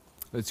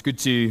It's good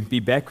to be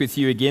back with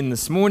you again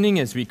this morning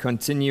as we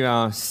continue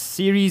our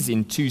series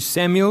in 2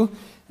 Samuel.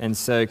 And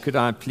so could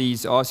I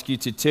please ask you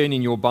to turn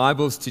in your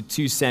Bibles to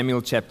 2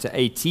 Samuel chapter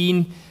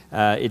 18.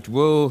 It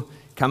will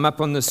come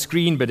up on the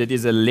screen, but it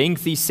is a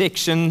lengthy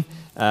section.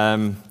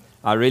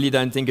 I really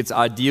don't think it's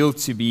ideal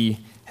to be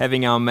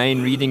having our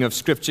main reading of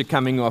Scripture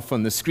coming off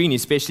on the screen,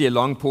 especially a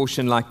long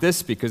portion like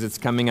this, because it's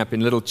coming up in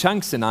little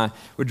chunks. And I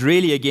would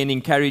really, again,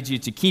 encourage you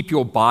to keep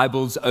your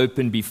Bibles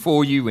open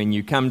before you when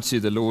you come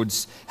to the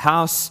Lord's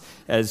house,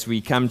 as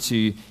we come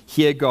to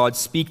hear God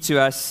speak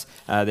to us,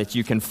 that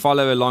you can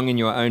follow along in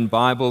your own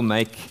Bible,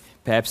 make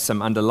perhaps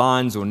some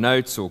underlines or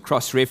notes or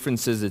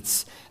cross-references.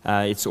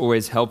 It's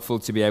always helpful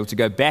to be able to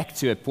go back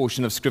to a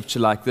portion of Scripture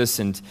like this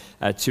and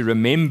to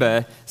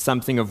remember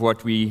something of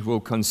what we will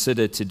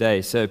consider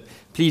today. So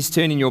please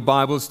turn in your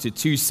Bibles to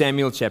 2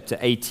 Samuel chapter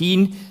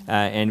 18,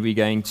 and we're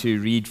going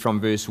to read from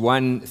verse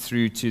 1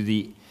 through to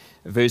the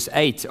verse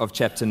 8 of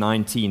chapter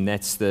 19.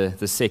 That's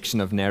the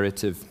section of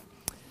narrative.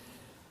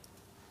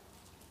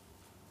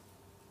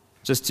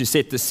 Just to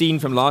set the scene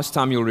from last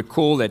time, you'll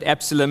recall that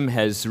Absalom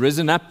has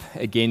risen up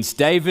against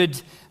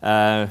David.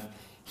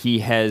 He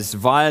has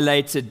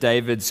violated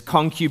David's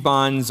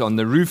concubines on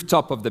the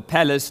rooftop of the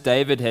palace.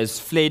 David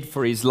has fled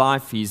for his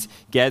life. He's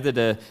gathered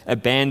a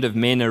band of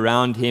men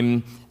around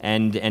him,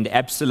 and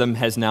Absalom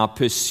has now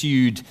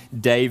pursued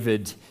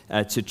David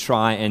to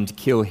try and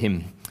kill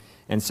him.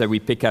 And so we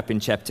pick up in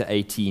chapter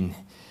 18.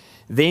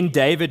 Then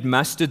David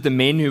mustered the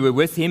men who were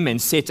with him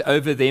and set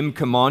over them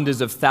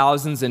commanders of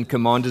thousands and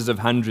commanders of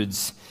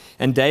hundreds.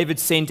 And David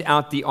sent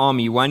out the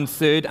army,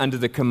 1/3 under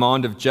the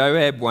command of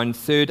Joab,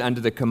 1/3 under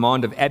the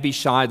command of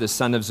Abishai, the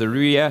son of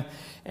Zeruiah,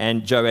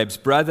 and Joab's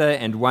brother,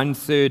 and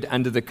 1/3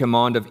 under the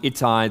command of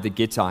Ittai the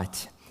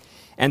Gittite.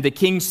 And the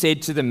king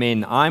said to the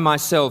men, I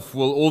myself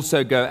will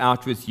also go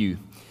out with you.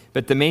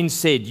 But the men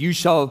said, You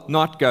shall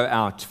not go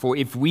out, for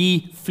if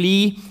we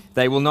flee,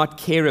 they will not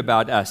care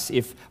about us.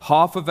 If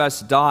half of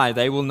us die,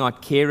 they will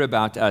not care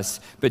about us.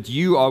 But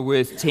you are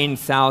worth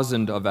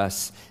 10,000 of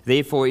us.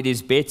 Therefore it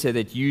is better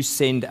that you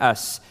send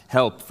us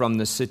help from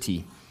the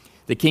city.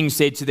 The king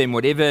said to them,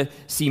 Whatever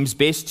seems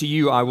best to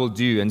you, I will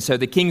do. And so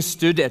the king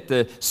stood at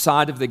the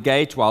side of the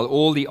gate while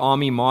all the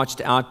army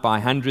marched out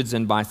by hundreds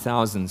and by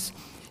thousands.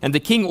 And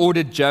the king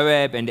ordered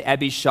Joab and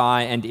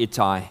Abishai and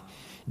Ittai,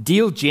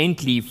 Deal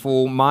gently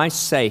for my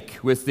sake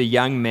with the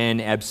young man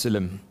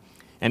Absalom.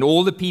 And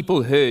all the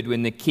people heard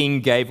when the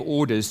king gave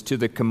orders to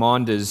the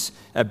commanders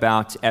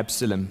about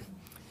Absalom.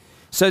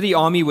 So the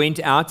army went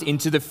out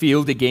into the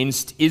field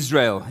against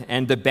Israel,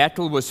 and the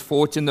battle was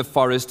fought in the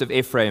forest of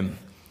Ephraim.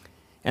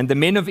 And the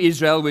men of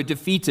Israel were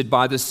defeated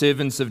by the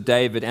servants of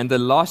David, and the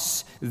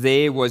loss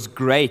there was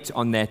great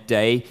on that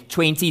day,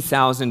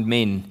 20,000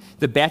 men.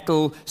 The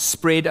battle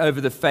spread over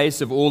the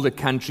face of all the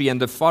country,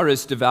 and the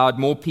forest devoured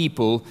more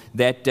people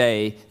that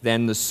day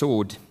than the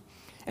sword.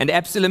 And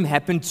Absalom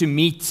happened to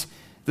meet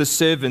the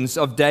servants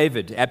of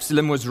David.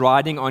 Absalom was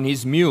riding on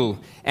his mule,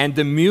 and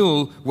the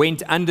mule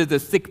went under the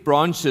thick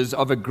branches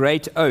of a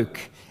great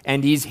oak,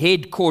 and his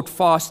head caught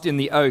fast in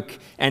the oak,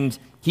 and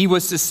he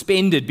was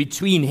suspended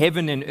between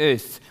heaven and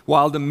earth,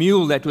 while the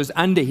mule that was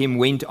under him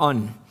went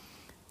on.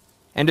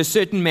 And a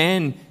certain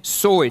man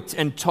saw it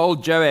and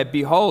told Joab,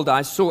 Behold,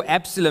 I saw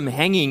Absalom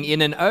hanging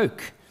in an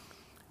oak.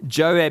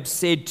 Joab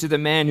said to the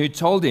man who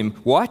told him,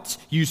 What?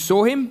 You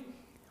saw him?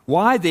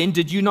 Why then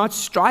did you not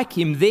strike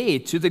him there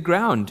to the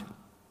ground?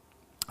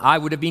 I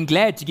would have been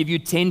glad to give you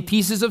 10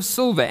 pieces of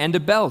silver and a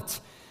belt.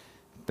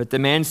 But the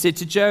man said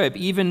to Joab,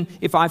 Even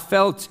if I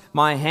felt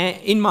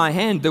in my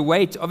hand the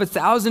weight of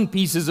 1,000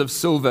 pieces of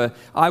silver,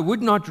 I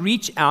would not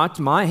reach out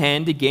my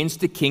hand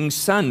against the king's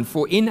son.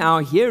 For in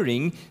our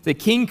hearing the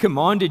king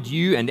commanded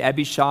you and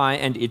Abishai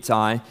and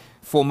Ittai,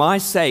 For my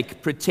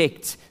sake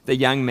protect the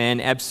young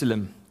man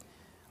Absalom.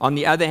 On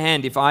the other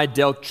hand, if I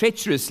dealt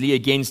treacherously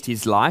against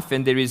his life,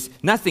 and there is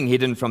nothing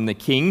hidden from the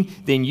king,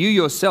 then you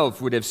yourself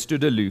would have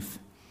stood aloof.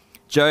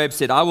 Joab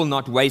said, I will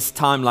not waste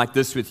time like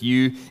this with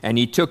you. And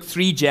he took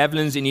 3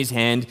 javelins in his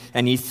hand,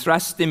 and he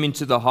thrust them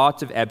into the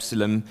heart of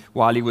Absalom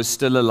while he was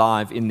still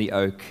alive in the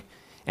oak.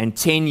 And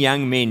 10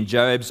 young men,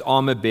 Joab's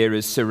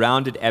armor-bearers,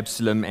 surrounded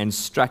Absalom and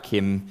struck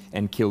him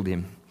and killed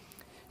him.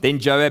 Then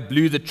Joab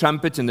blew the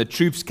trumpet, and the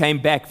troops came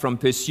back from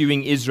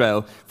pursuing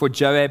Israel, for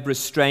Joab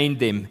restrained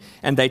them.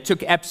 And they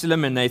took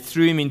Absalom, and they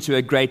threw him into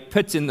a great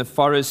pit in the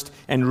forest,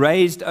 and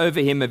raised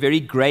over him a very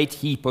great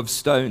heap of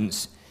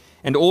stones.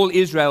 And all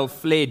Israel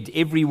fled,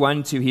 every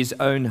one to his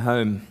own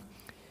home.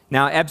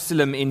 Now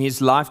Absalom in his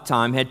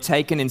lifetime had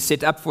taken and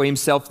set up for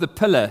himself the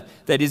pillar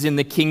that is in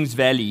the king's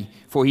valley.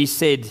 For he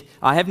said,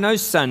 I have no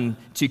son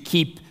to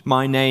keep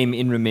my name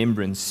in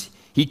remembrance.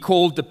 He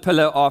called the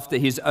pillar after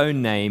his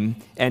own name,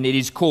 and it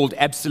is called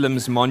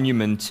Absalom's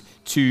monument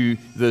to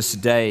this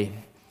day.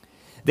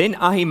 Then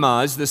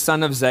Ahimaaz, the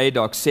son of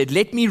Zadok, said,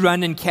 Let me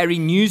run and carry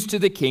news to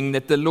the king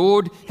that the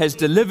Lord has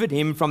delivered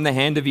him from the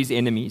hand of his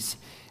enemies.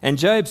 And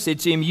Joab said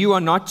to him, You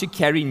are not to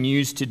carry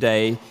news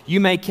today. You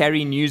may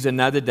carry news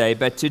another day,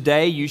 but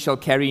today you shall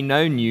carry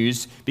no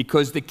news,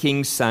 because the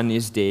king's son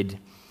is dead.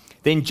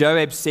 Then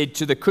Joab said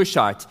to the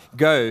Cushite,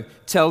 "Go,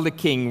 tell the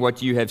king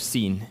what you have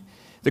seen."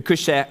 The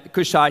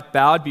Cushite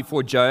bowed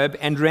before Joab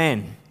and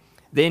ran.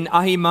 Then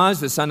Ahimaaz,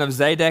 the son of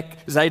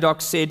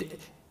Zadok, said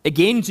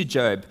again to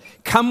Joab,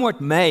 "Come what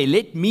may,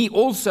 let me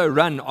also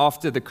run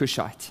after the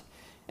Cushite."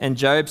 And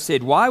Joab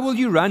said, "Why will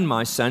you run,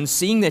 my son,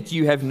 seeing that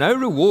you have no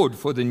reward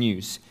for the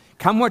news?"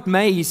 "Come what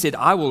may," he said,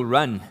 "I will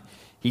run."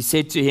 He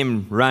said to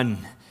him, "Run."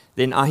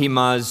 Then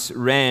Ahimaaz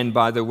ran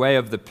by the way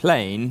of the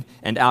plain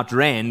and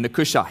outran the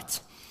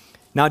Cushite.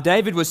 Now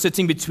David was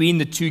sitting between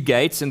the two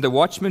gates, and the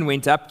watchman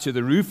went up to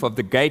the roof of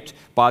the gate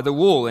by the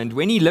wall. And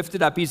when he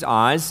lifted up his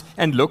eyes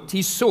and looked,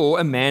 he saw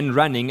a man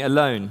running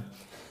alone.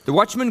 The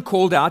watchman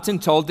called out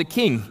and told the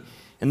king.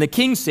 And the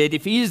king said,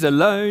 "If he is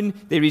alone,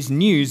 there is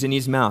news in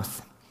his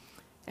mouth."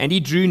 And he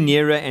drew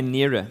nearer and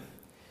nearer.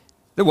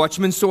 The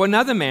watchman saw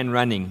another man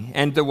running,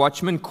 and the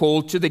watchman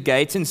called to the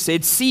gate and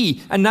said,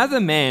 "See, another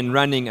man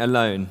running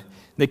alone."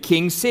 The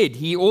king said,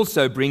 "He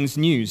also brings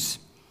news."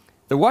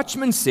 The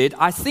watchman said,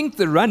 "I think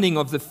the running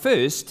of the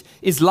first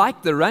is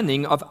like the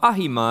running of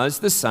Ahimaaz,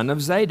 the son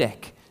of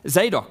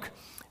Zadok."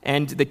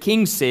 And the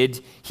king said,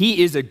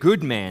 "He is a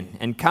good man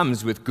and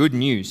comes with good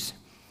news."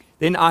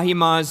 Then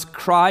Ahimaaz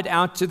cried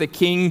out to the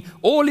king,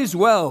 "All is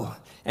well."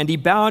 And he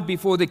bowed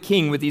before the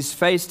king with his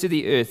face to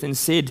the earth and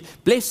said,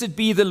 "Blessed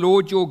be the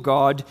Lord your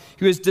God,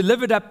 who has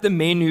delivered up the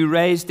men who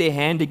raised their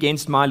hand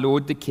against my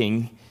lord the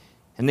king."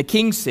 And the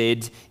king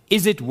said,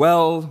 "Is it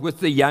well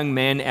with the young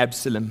man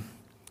Absalom?"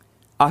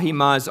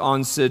 Ahimaaz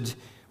answered,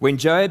 "When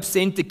Joab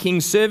sent the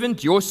king's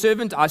servant, your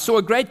servant, I saw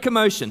a great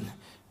commotion,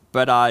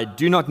 but I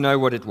do not know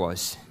what it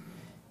was."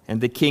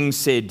 And the king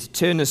said,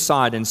 "Turn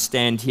aside and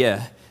stand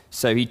here."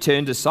 So he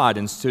turned aside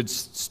and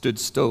stood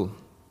still.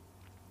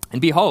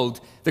 And behold,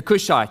 the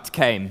Cushite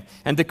came,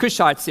 and the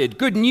Cushite said,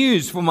 "Good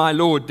news for my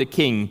lord the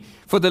king,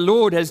 for the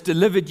Lord has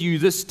delivered you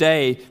this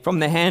day from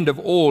the hand of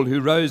all who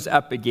rose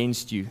up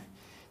against you."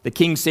 The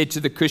king said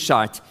to the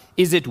Cushite,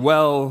 "Is it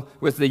well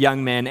with the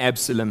young man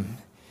Absalom?"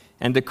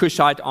 And the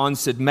Cushite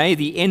answered, "May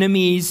the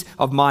enemies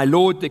of my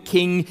lord the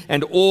king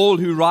and all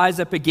who rise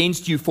up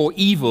against you for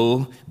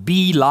evil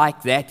be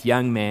like that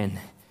young man."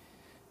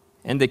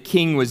 And the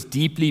king was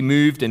deeply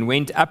moved and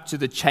went up to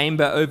the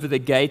chamber over the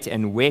gate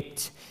and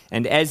wept.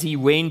 And as he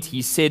went,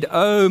 he said,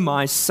 "Oh,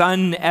 my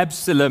son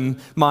Absalom,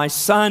 my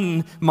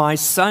son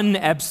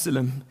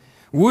Absalom,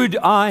 would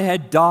I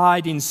had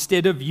died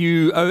instead of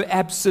you, O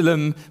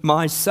Absalom,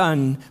 my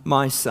son,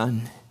 my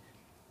son."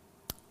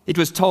 It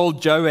was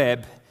told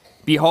Joab,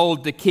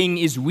 "Behold, the king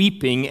is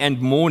weeping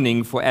and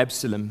mourning for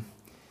Absalom."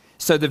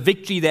 So the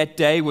victory that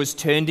day was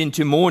turned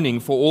into mourning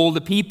for all the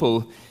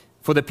people,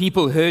 for the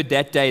people heard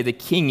that day the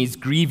king is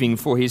grieving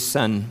for his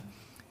son.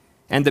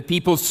 And the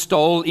people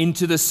stole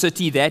into the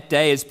city that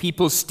day as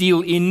people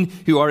steal in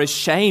who are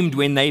ashamed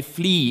when they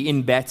flee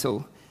in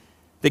battle.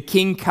 The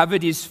king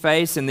covered his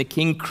face, and the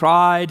king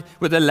cried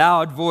with a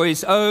loud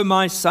voice, "Oh,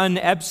 my son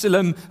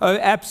Absalom, oh,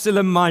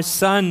 Absalom, my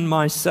son,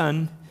 my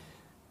son."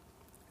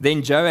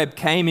 Then Joab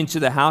came into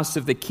the house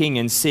of the king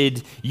and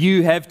said,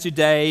 "You have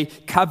today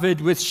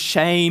covered with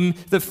shame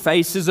the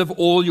faces of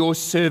all your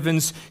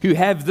servants who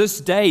have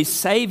this day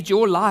saved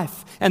your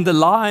life and the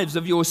lives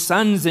of your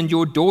sons and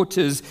your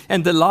daughters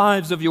and the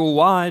lives of your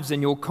wives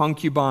and your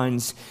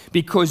concubines,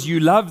 because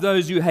you love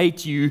those who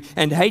hate you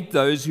and hate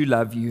those who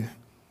love you.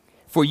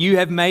 For you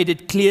have made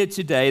it clear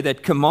today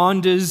that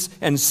commanders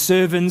and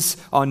servants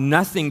are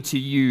nothing to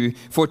you.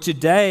 For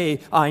today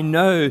I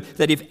know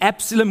that if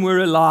Absalom were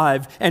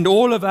alive and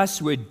all of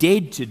us were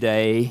dead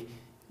today,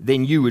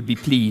 then you would be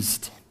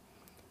pleased.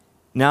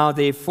 Now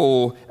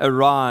therefore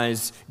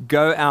arise,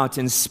 go out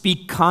and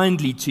speak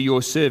kindly to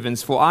your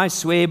servants. For I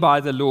swear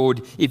by the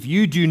Lord, if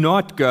you do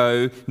not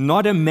go,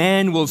 not a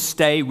man will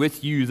stay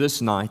with you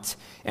this night.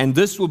 And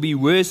this will be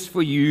worse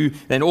for you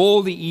than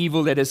all the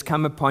evil that has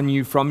come upon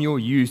you from your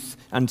youth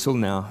until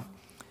now."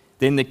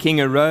 Then the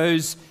king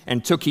arose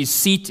and took his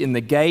seat in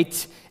the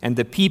gate, and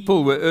the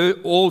people were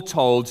all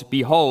told,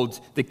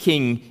 "Behold, the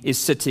king is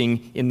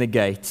sitting in the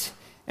gate."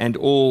 And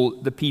all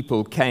the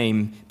people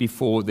came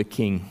before the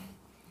king.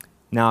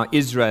 Now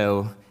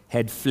Israel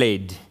had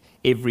fled,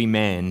 every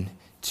man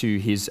to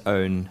his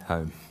own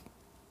home.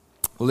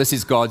 Well, this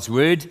is God's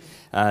word.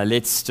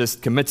 Let's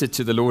just commit it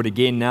to the Lord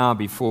again now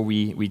before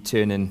we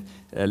turn and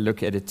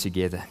look at it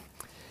together.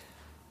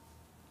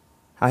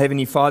 Our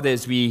Heavenly Father,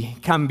 as we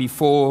come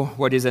before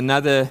what is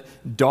another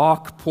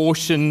dark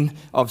portion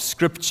of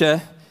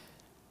Scripture,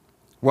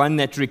 one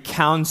that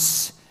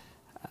recounts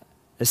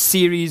a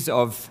series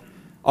of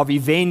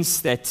events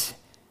that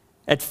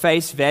at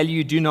face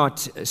value do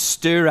not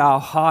stir our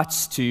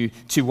hearts to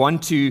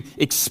want to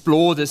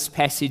explore this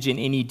passage in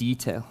any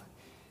detail.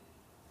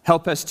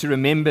 Help us to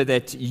remember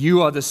that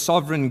you are the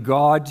sovereign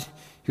God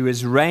who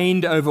has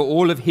reigned over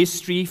all of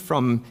history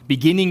from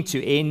beginning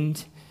to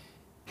end,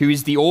 who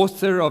is the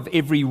author of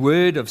every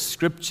word of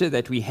Scripture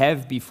that we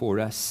have before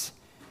us,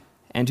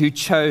 and who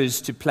chose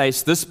to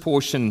place this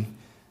portion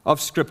of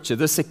Scripture,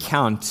 this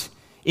account,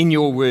 in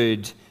your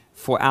word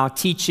for our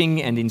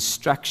teaching and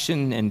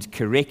instruction and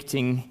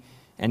correcting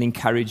and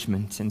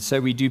encouragement. And so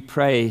we do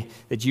pray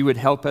that you would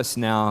help us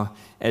now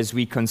as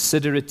we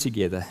consider it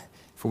together.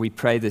 For we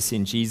pray this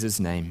in Jesus'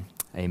 name.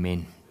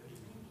 Amen.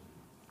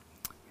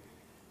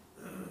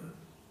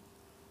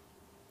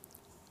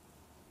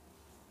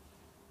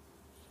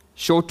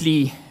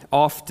 Shortly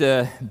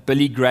after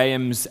Billy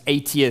Graham's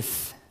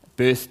 80th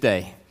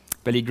birthday,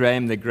 Billy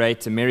Graham, the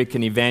great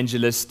American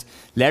evangelist,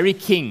 Larry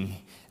King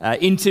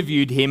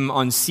interviewed him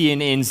on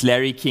CNN's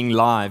Larry King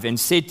Live and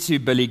said to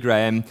Billy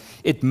Graham,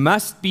 "It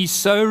must be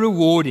so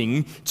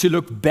rewarding to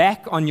look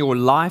back on your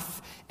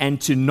life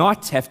and to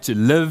not have to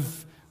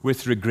live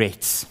with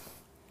regrets."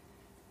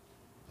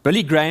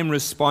 Billy Graham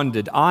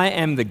responded, "I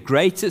am the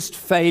greatest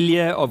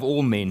failure of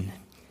all men.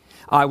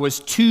 I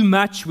was too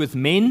much with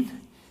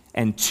men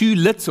and too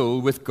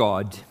little with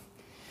God.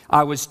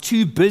 I was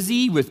too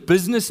busy with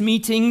business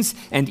meetings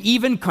and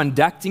even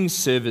conducting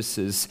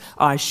services.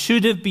 I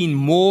should have been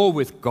more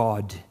with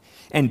God,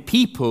 and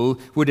people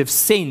would have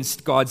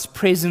sensed God's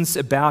presence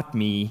about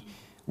me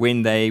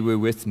when they were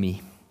with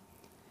me."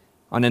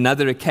 On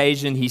another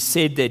occasion, he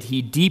said that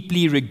he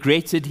deeply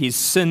regretted his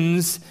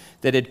sins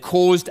that had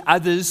caused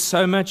others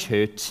so much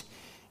hurt,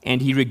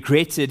 and he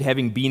regretted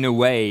having been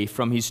away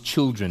from his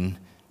children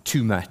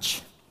too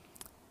much.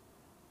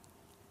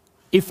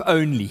 If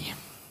only.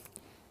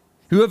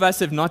 Who of us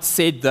have not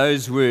said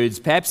those words,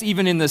 perhaps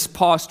even in this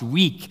past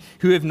week,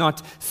 who have not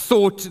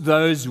thought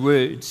those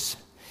words?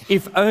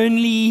 If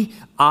only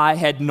I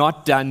had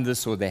not done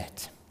this or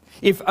that.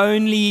 If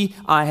only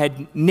I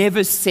had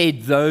never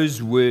said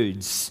those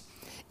words.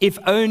 If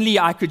only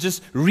I could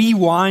just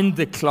rewind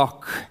the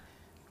clock.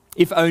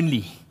 If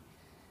only.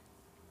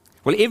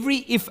 Well,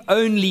 every if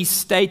only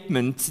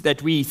statement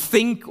that we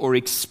think or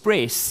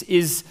express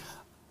is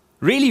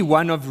really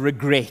one of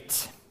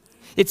regret.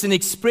 It's an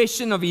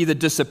expression of either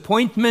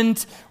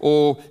disappointment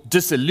or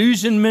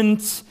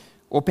disillusionment,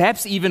 or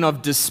perhaps even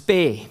of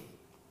despair.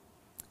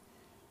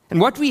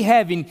 And what we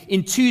have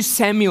in 2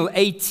 Samuel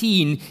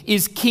 18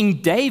 is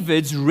King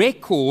David's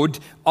record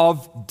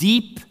of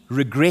deep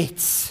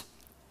regrets,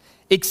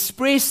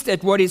 expressed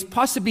at what is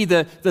possibly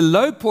the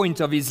low point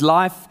of his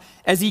life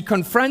as he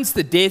confronts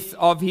the death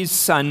of his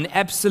son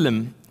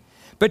Absalom.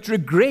 But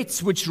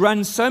regrets which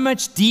run so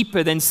much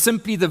deeper than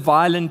simply the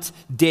violent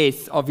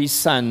death of his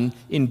son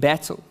in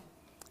battle.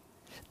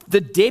 The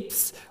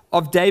depths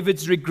of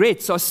David's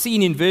regrets are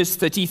seen in verse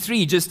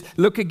 33. Just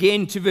look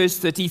again to verse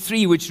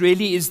 33, which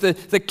really is the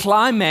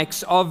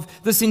climax of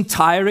this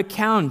entire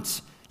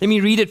account. Let me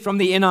read it from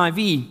the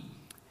NIV.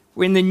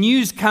 When the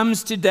news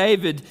comes to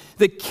David,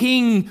 the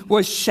king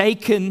was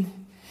shaken.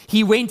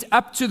 He went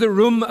up to the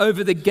room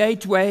over the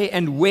gateway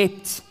and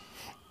wept.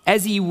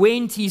 As he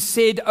went, he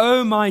said,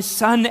 "Oh, my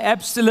son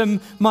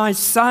Absalom, my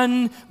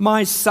son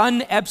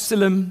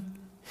Absalom,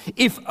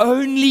 if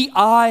only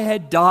I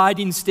had died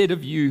instead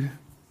of you.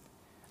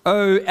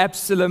 Oh,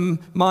 Absalom,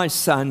 my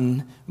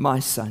son,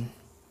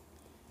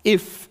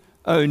 if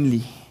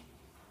only."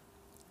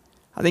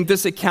 I think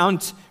this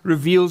account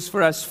reveals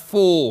for us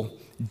 4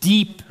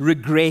 deep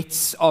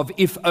regrets of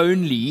if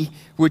only,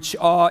 which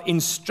are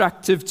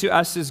instructive to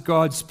us as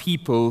God's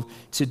people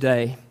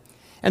today.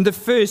 And the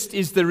first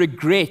is the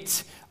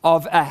regret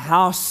of a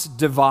house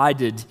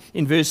divided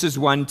in verses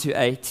 1 to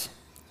 8.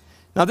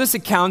 Now this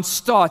account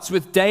starts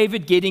with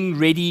David getting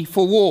ready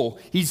for war.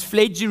 He's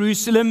fled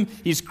Jerusalem,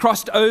 he's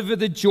crossed over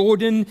the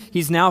Jordan,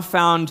 he's now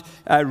found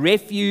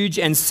refuge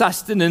and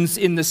sustenance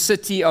in the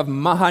city of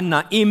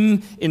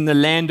Mahanaim in the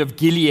land of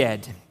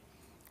Gilead.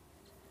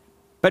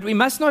 But we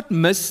must not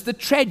miss the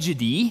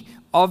tragedy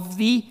of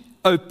the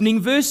opening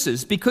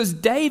verses, because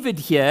David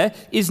here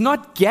is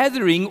not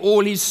gathering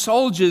all his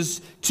soldiers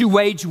to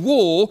wage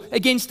war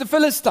against the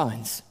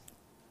Philistines.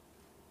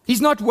 He's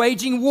not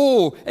waging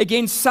war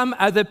against some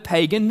other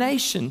pagan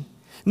nation.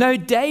 No,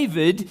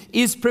 David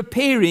is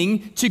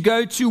preparing to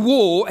go to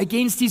war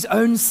against his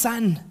own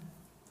son.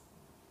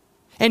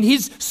 And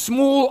his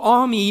small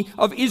army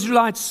of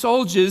Israelite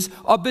soldiers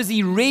are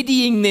busy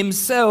readying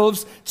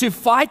themselves to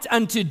fight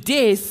unto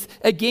death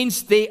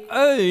against their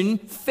own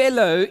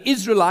fellow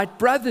Israelite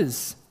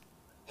brothers.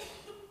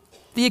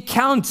 The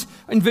account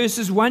in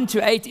verses 1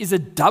 to 8 is a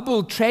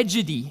double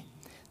tragedy.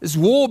 There's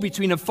war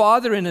between a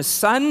father and a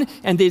son,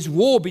 and there's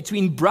war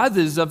between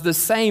brothers of the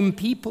same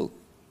people.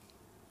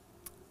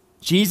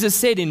 Jesus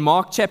said in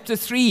Mark chapter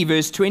 3,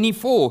 verse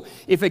 24,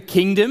 "If a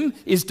kingdom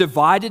is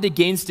divided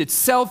against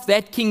itself,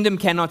 that kingdom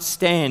cannot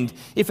stand.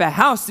 If a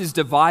house is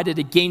divided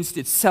against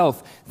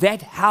itself,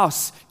 that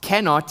house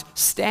cannot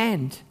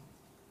stand."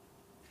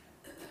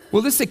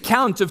 Well, this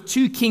account of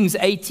 2 Kings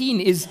 18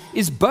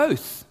 is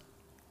both.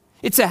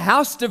 It's a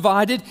house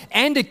divided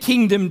and a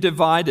kingdom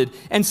divided.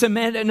 And so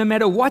no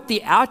matter what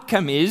the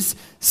outcome is,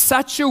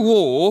 such a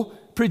war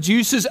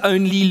produces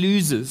only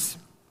losers.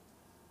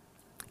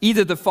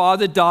 Either the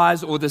father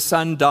dies or the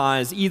son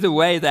dies. Either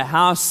way, the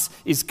house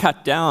is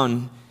cut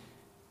down.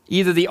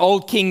 Either the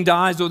old king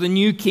dies or the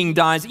new king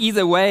dies.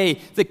 Either way,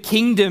 the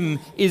kingdom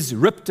is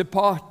ripped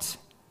apart.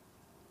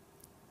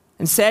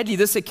 And sadly,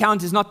 this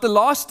account is not the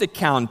last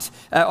account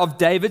of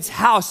David's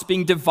house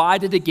being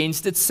divided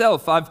against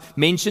itself. I've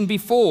mentioned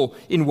before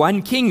in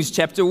 1 Kings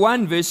chapter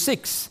 1, verse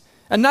 6,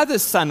 another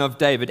son of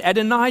David,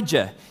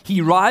 Adonijah,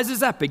 he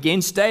rises up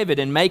against David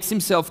and makes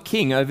himself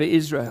king over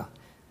Israel.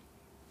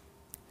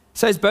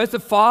 So as both a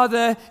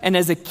father and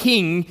as a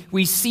king,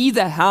 we see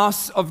the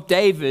house of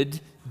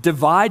David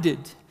divided.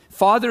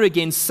 Father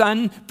against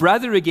son,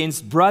 brother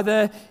against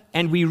brother,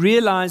 and we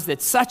realize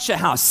that such a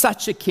house,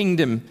 such a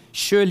kingdom,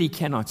 surely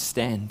cannot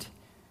stand.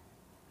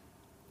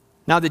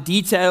 Now, the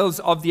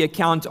details of the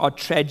account are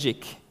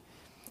tragic.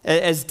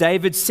 As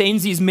David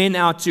sends his men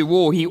out to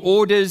war, he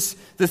orders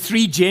the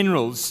 3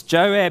 generals,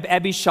 Joab,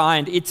 Abishai,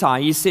 and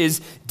Ittai. He says,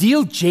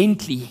 "Deal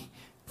gently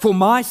for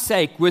my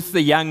sake with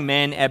the young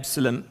man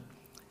Absalom."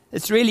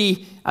 It's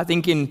really, I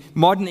think in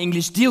modern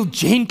English, deal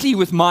gently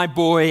with my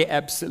boy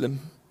Absalom.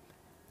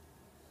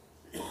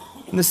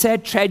 And the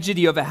sad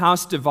tragedy of a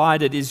house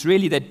divided is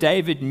really that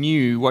David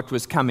knew what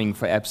was coming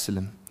for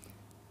Absalom.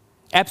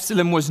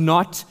 Absalom was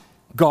not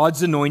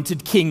God's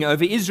anointed king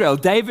over Israel.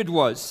 David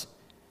was.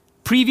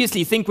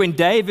 Previously, think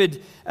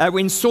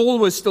when Saul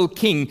was still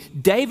king,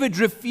 David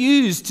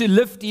refused to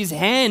lift his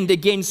hand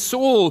against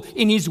Saul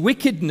in his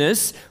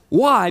wickedness.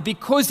 Why?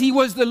 Because he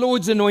was the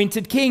Lord's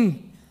anointed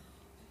king.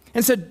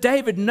 And so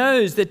David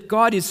knows that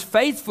God is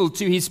faithful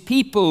to his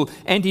people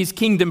and his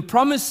kingdom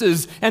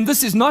promises, and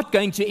this is not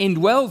going to end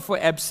well for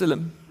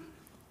Absalom.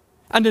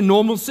 Under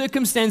normal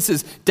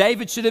circumstances,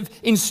 David should have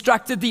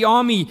instructed the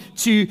army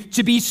to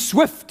be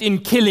swift in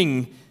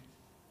killing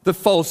the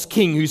false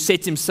king who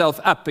set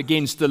himself up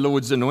against the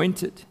Lord's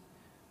anointed.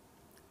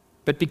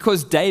 But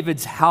because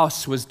David's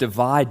house was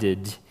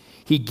divided,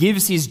 he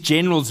gives his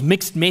generals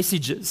mixed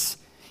messages.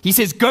 He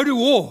says, "Go to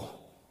war,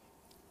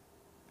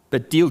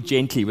 but deal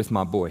gently with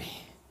my boy."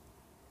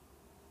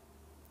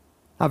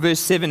 Now, verse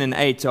 7 and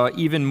 8 are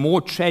even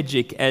more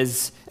tragic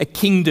as a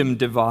kingdom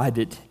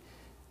divided.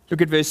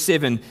 Look at verse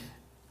 7,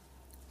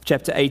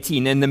 chapter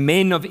 18. "And the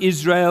men of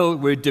Israel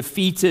were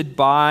defeated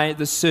by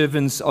the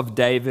servants of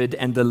David,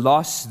 and the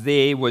loss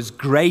there was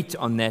great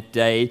on that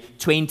day,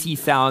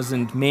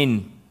 20,000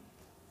 men."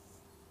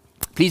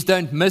 Please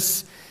don't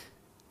miss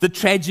the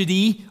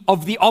tragedy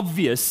of the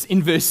obvious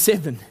in verse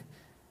 7.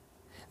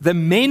 The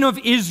men of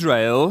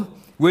Israel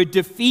were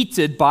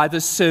defeated by the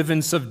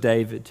servants of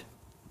David.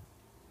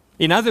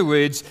 In other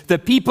words, the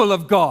people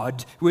of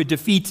God were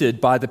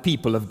defeated by the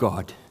people of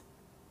God.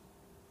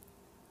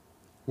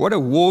 What a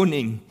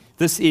warning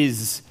this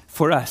is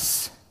for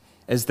us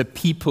as the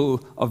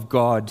people of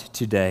God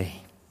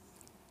today.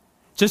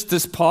 Just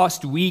this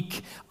past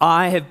week,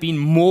 I have been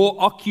more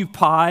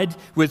occupied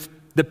with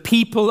the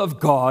people of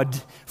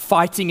God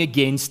fighting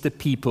against the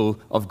people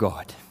of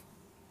God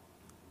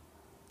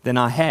than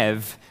I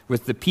have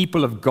with the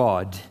people of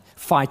God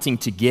fighting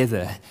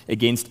together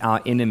against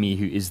our enemy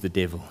who is the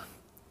devil.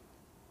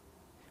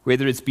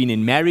 Whether it's been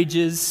in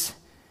marriages,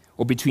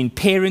 or between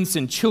parents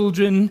and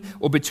children,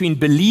 or between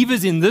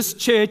believers in this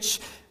church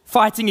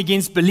fighting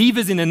against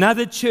believers in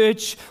another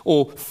church,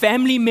 or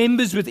family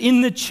members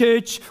within the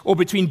church, or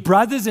between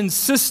brothers and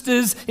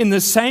sisters in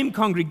the same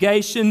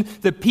congregation,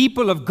 the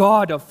people of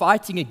God are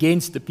fighting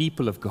against the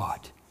people of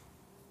God.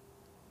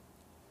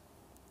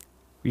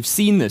 We've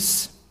seen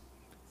this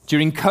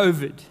during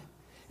COVID,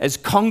 as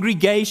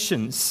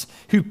congregations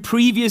who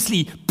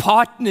previously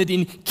partnered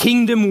in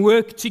kingdom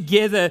work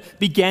together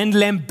began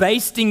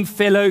lambasting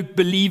fellow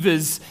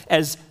believers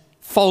as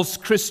false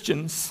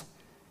Christians.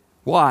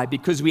 Why?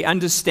 Because we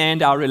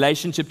understand our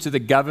relationship to the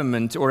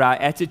government or our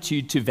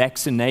attitude to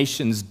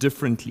vaccinations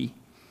differently,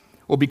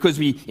 or because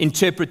we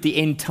interpret the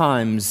end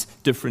times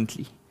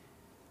differently.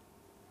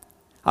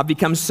 I've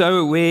become so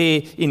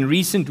aware in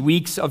recent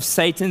weeks of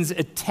Satan's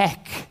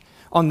attack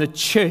on the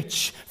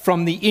church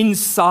from the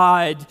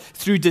inside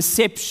through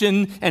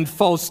deception and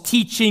false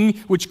teaching,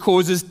 which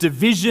causes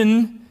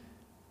division,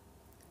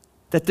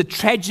 that the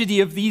tragedy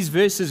of these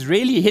verses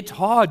really hit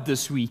hard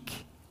this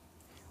week.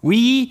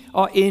 We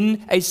are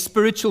in a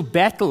spiritual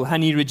battle,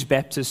 Honey Ridge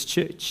Baptist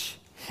Church,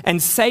 and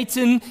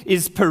Satan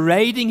is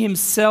parading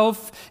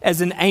himself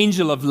as an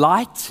angel of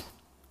light.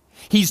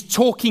 He's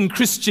talking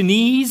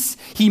Christianese.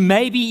 He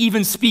maybe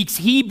even speaks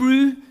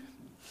Hebrew.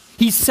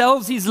 He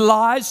sells his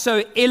lies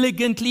so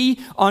elegantly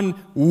on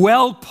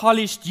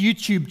well-polished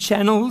YouTube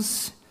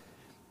channels.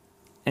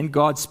 And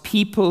God's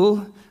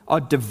people are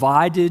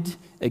divided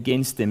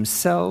against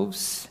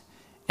themselves.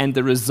 And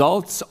the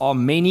results are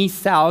many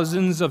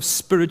thousands of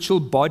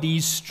spiritual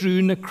bodies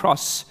strewn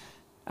across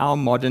our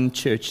modern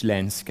church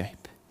landscape.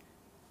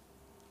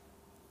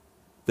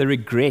 The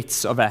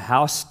regrets of a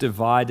house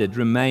divided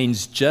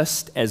remains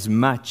just as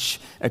much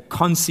a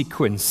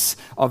consequence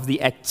of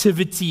the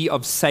activity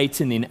of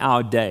Satan in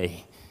our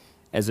day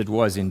as it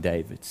was in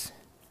David's.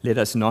 Let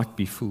us not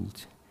be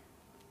fooled.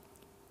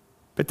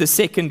 But the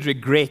second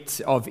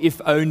regret of "if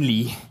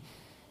only"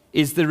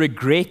 is the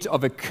regret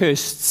of a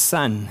cursed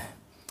son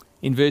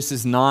in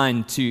verses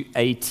 9 to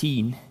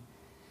 18.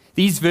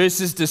 These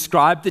verses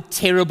describe the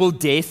terrible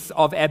death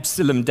of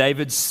Absalom,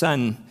 David's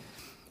son.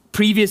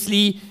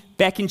 Previously,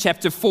 back in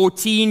chapter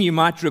 14, you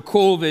might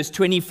recall verse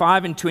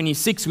 25 and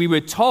 26, we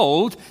were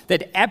told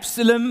that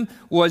Absalom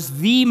was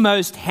the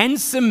most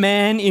handsome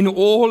man in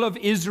all of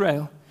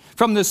Israel,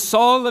 from the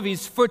sole of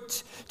his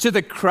foot to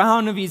the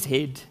crown of his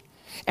head.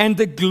 And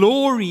the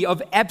glory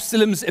of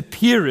Absalom's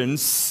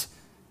appearance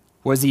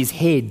was his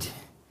head.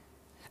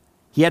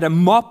 He had a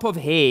mop of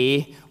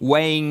hair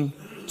weighing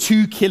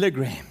 2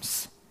 kilograms.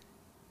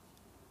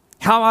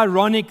 How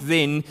ironic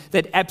then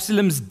that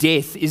Absalom's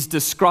death is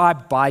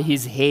described by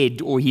his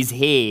head or his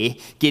hair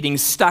getting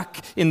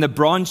stuck in the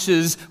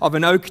branches of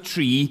an oak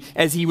tree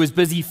as he was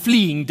busy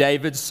fleeing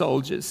David's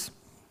soldiers.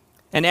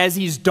 And as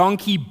his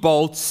donkey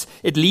bolts,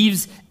 it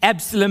leaves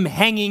Absalom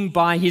hanging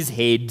by his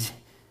head.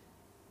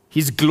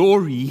 His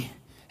glory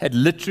had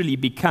literally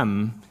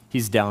become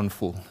his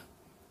downfall.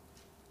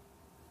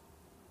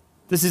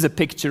 This is a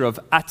picture of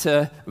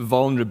utter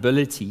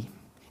vulnerability.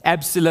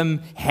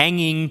 Absalom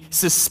hanging,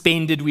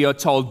 suspended, we are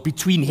told,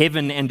 between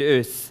heaven and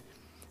earth.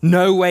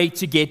 No way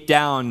to get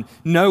down,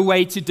 no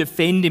way to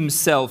defend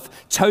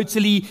himself,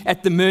 totally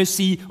at the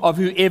mercy of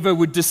whoever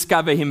would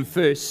discover him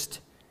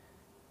first.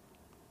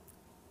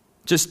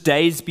 Just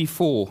days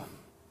before,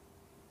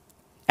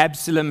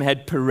 Absalom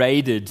had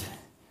paraded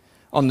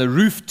on the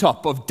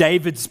rooftop of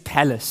David's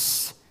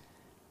palace,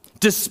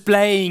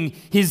 displaying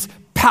his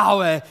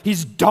power,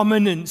 his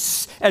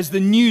dominance as the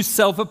new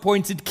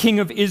self-appointed king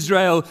of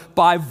Israel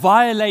by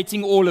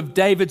violating all of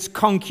David's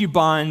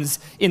concubines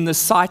in the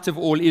sight of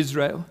all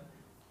Israel.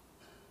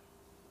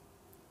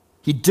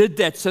 He did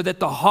that so that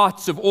the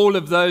hearts of all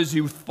of those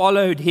who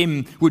followed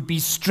him would be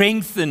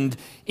strengthened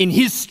in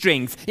his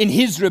strength, in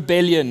his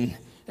rebellion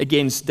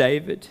against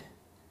David.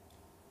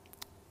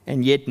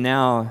 And yet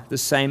now the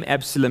same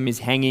Absalom is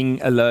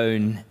hanging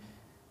alone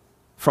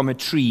from a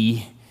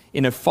tree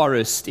in a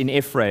forest in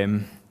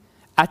Ephraim,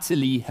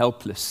 utterly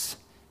helpless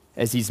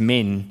as his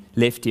men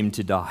left him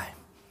to die.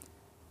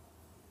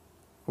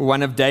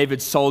 One of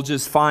David's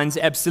soldiers finds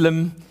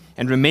Absalom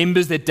and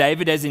remembers that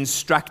David has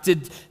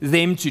instructed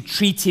them to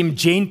treat him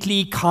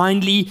gently,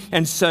 kindly,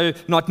 and so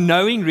not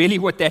knowing really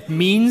what that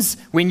means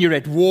when you're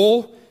at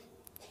war,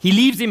 he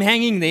leaves him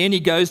hanging there and he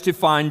goes to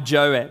find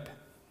Joab.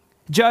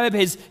 Joab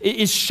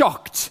is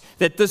shocked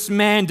that this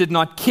man did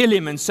not kill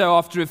him, and so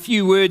after a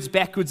few words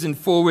backwards and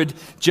forward,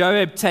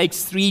 Joab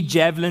takes 3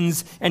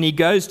 javelins and he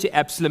goes to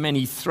Absalom and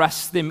he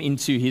thrusts them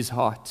into his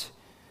heart.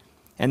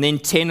 And then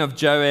 10 of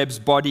Joab's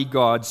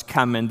bodyguards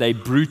come and they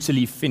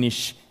brutally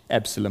finish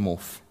Absalom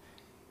off.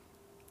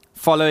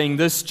 Following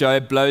this,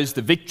 Joab blows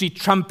the victory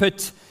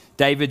trumpet.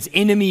 David's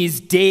enemy is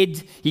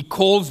dead. He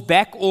calls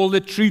back all the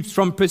troops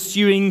from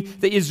pursuing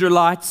the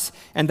Israelites,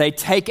 and they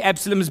take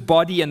Absalom's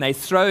body and they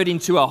throw it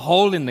into a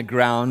hole in the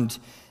ground,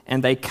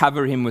 and they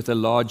cover him with a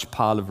large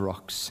pile of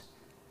rocks.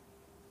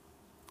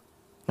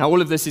 Now,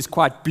 all of this is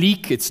quite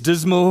bleak, it's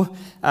dismal,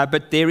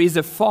 but there is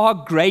a far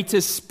greater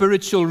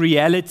spiritual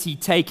reality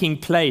taking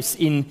place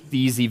in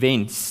these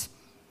events.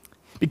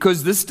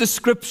 Because this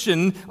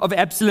description of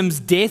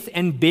Absalom's death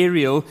and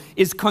burial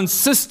is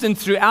consistent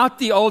throughout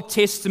the Old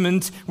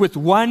Testament with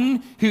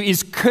one who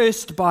is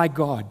cursed by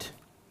God.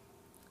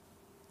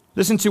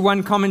 Listen to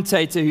one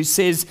commentator who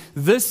says,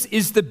 "This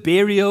is the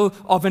burial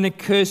of an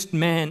accursed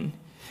man."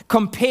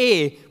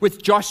 Compare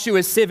with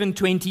Joshua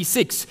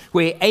 7:26,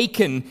 where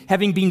Achan,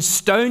 having been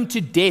stoned to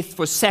death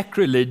for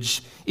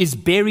sacrilege, is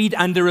buried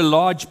under a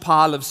large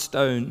pile of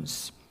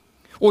stones.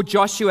 Or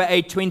Joshua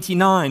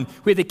 8:29,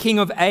 where the king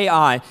of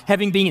Ai,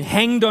 having been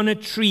hanged on a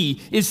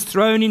tree, is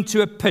thrown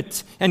into a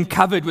pit and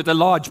covered with a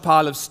large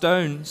pile of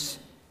stones.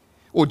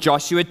 Or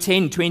Joshua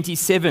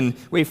 10:27,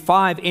 where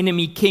 5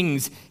 enemy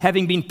kings,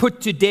 having been put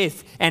to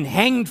death and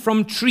hanged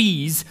from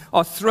trees,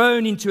 are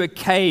thrown into a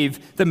cave,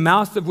 the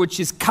mouth of which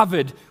is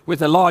covered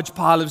with a large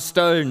pile of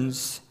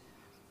stones.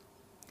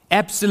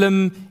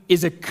 Absalom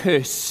is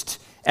accursed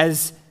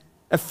as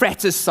a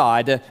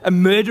fratricide, a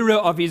murderer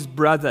of his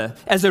brother,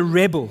 as a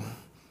rebel.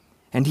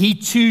 And he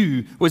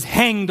too was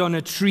hanged on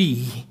a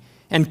tree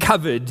and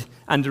covered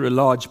under a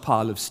large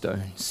pile of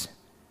stones.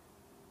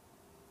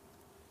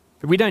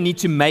 But we don't need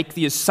to make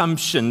the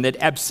assumption that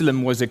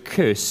Absalom was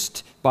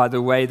accursed by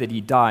the way that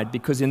he died,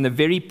 because in the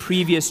very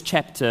previous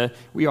chapter,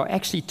 we are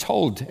actually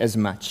told as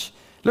much.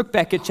 Look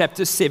back at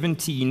chapter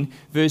 17,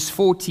 verse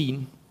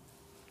 14.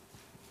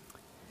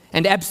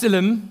 And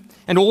Absalom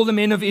and all the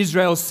men of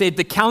Israel said,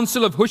 "The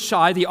counsel of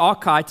Hushai the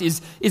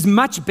Archite is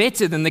much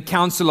better than the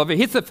counsel of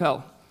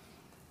Ahithophel.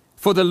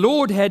 For the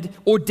Lord had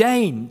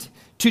ordained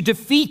to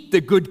defeat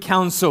the good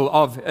counsel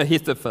of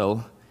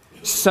Ahithophel,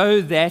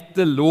 so that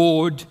the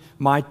Lord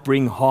might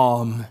bring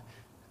harm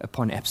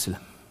upon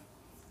Absalom."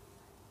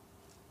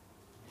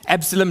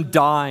 Absalom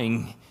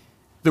dying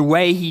the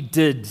way he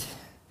did,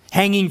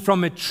 hanging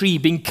from a tree,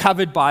 being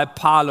covered by a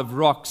pile of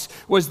rocks,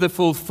 was the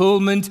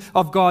fulfillment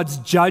of God's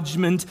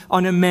judgment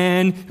on a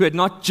man who had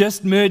not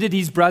just murdered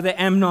his brother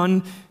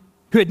Amnon,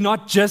 who had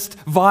not just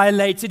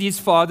violated his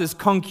father's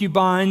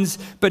concubines,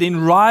 but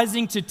in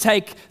rising to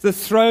take the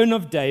throne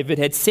of David,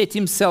 had set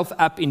himself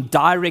up in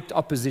direct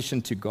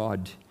opposition to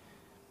God.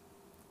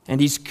 And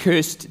his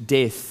cursed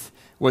death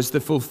was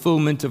the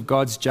fulfillment of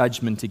God's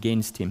judgment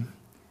against him.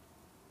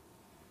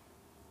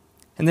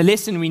 And the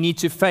lesson we need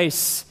to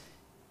face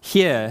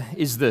here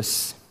is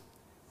this: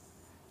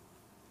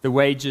 the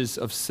wages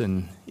of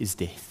sin is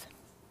death.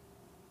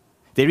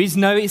 There is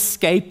no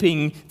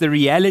escaping the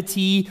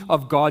reality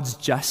of God's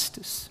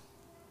justice.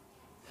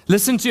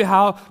 Listen to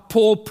how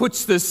Paul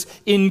puts this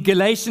in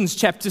Galatians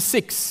chapter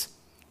 6.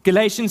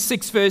 Galatians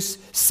 6 verse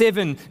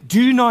 7,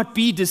 "Do not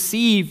be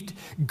deceived.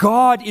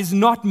 God is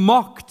not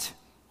mocked.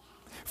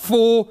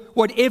 For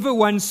whatever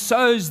one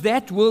sows,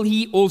 that will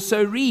he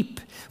also reap.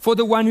 For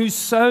the one who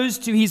sows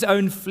to his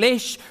own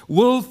flesh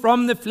will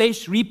from the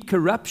flesh reap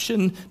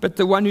corruption, but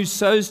the one who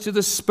sows to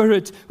the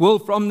Spirit will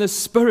from the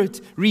Spirit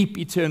reap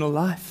eternal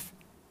life."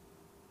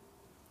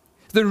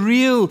 The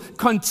real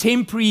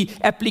contemporary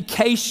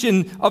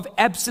application of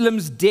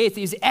Absalom's death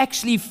is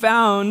actually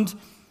found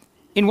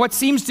in what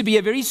seems to be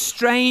a very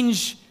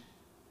strange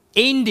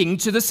ending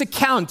to this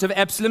account of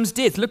Absalom's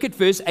death. Look at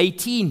verse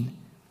 18.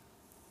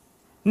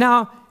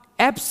 Now,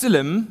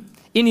 Absalom,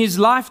 in his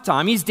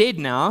lifetime, he's dead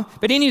now,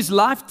 but in his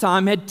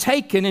lifetime had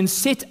taken and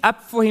set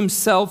up for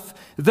himself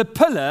the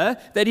pillar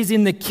that is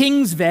in the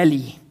king's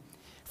valley.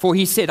 For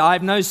he said, "I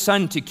have no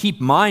son to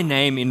keep my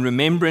name in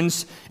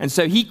remembrance." And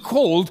so he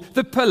called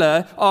the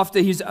pillar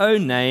after his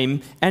own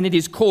name, and it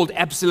is called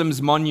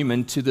Absalom's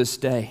monument to this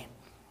day.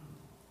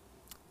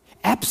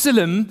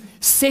 Absalom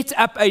set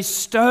up a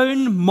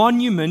stone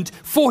monument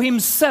for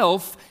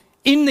himself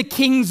in the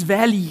king's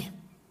valley.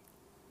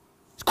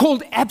 It's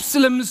called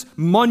Absalom's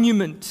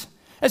monument.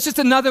 It's just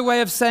another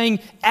way of saying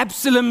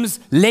Absalom's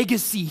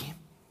legacy.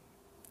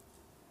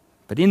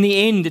 But in the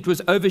end, it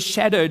was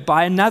overshadowed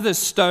by another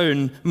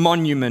stone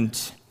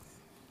monument,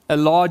 a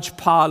large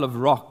pile of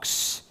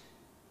rocks,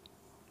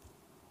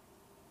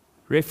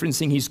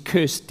 referencing his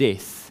cursed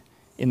death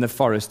in the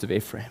forest of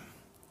Ephraim.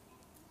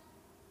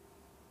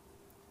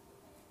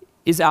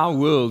 Is our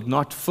world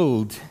not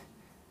filled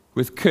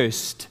with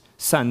cursed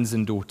sons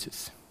and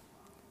daughters?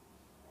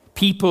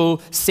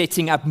 People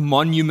setting up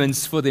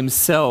monuments for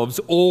themselves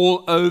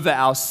all over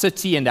our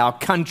city and our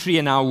country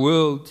and our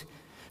world,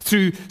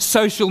 through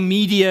social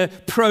media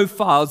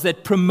profiles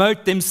that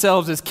promote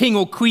themselves as king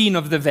or queen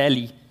of the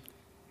valley,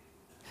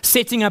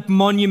 setting up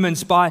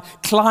monuments by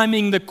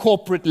climbing the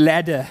corporate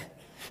ladder,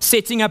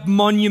 setting up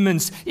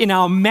monuments in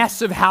our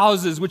massive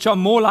houses, which are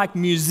more like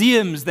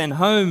museums than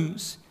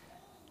homes,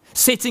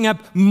 setting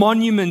up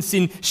monuments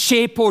in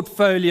share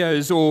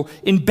portfolios or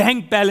in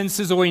bank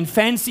balances or in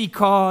fancy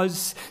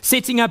cars,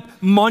 setting up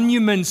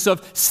monuments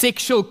of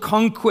sexual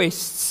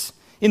conquests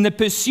in the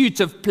pursuit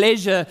of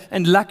pleasure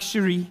and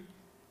luxury,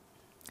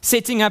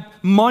 setting up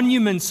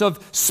monuments of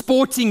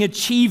sporting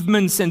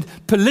achievements and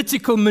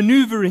political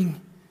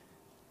maneuvering.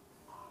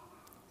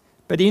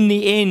 But in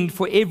the end,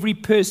 for every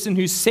person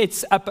who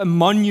sets up a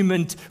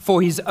monument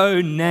for his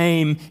own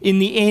name, in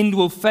the end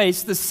will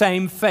face the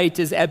same fate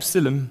as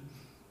Absalom.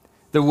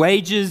 The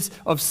wages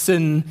of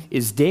sin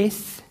is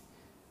death,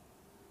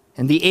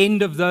 and the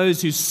end of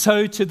those who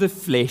sow to the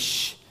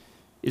flesh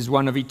is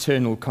one of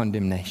eternal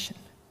condemnation.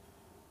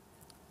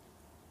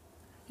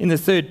 In the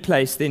third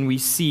place, then, we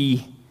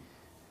see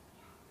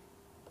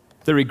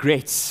the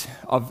regrets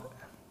of,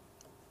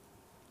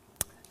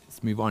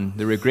 let's move on,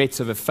 the regrets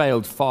of a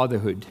failed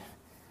fatherhood.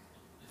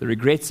 The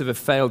regrets of a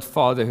failed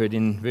fatherhood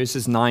in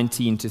verses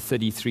 19 to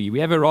 33. We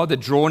have a rather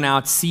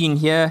drawn-out scene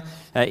here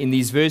in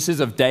these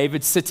verses of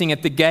David sitting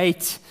at the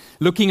gate,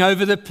 looking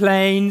over the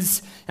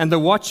plains, and the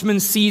watchman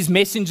sees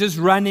messengers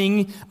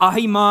running.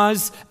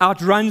 Ahimaaz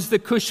outruns the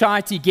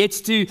Cushite. He gets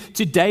to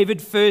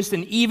David first,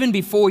 and even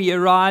before he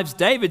arrives,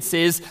 David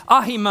says,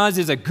 "Ahimaaz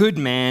is a good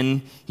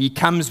man. He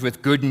comes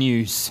with good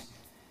news."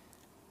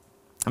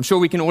 I'm sure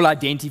we can all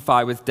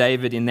identify with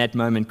David in that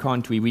moment,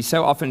 can't we? We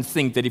so often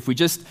think that if we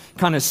just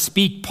kind of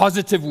speak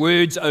positive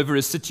words over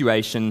a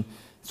situation,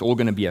 it's all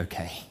going to be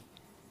okay.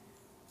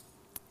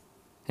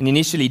 And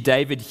initially,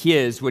 David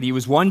hears what he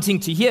was wanting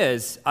to hear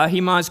as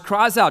Ahimaaz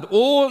cries out,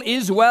 "All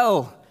is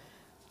well,"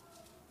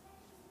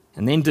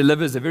 and then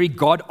delivers a very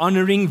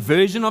God-honoring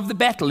version of the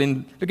battle.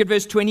 Look at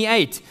verse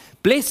 28.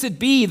 "Blessed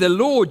be the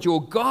Lord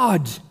your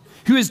God,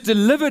 who has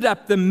delivered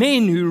up the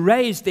men who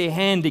raised their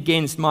hand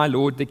against my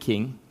lord the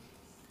king."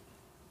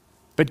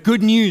 But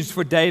good news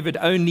for David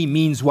only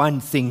means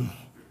one thing.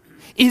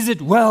 Is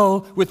it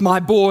well with my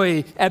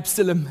boy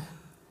Absalom?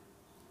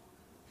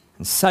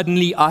 And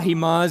suddenly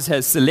Ahimaaz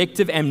has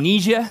selective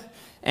amnesia,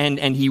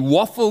 and he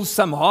waffles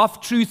some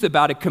half-truth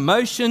about a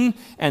commotion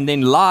and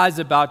then lies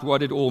about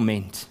what it all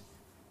meant.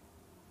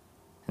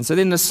 And so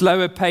then the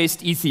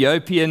slower-paced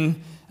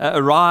Ethiopian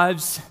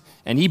arrives,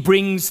 and he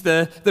brings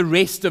the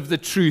rest of the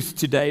truth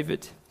to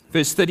David.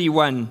 Verse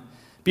 31.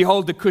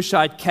 "Behold, the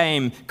Cushite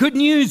came. Good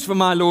news for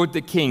my lord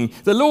the king.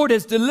 The Lord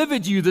has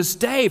delivered you this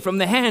day from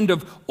the hand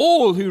of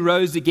all who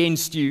rose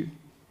against you."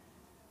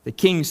 The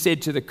king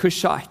said to the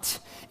Cushite,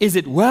 "Is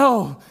it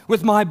well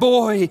with my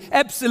boy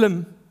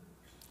Absalom?"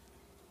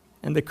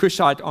 And the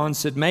Cushite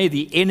answered, "May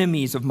the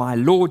enemies of my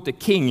lord the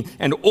king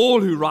and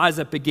all who rise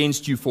up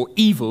against you for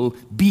evil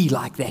be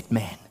like that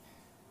man."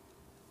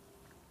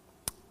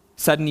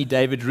 Suddenly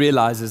David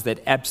realizes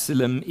that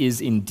Absalom is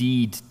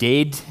indeed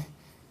dead.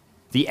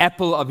 The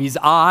apple of his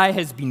eye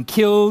has been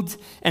killed.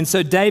 And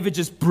so David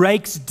just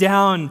breaks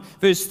down.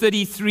 Verse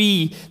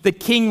 33, the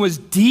king was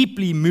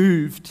deeply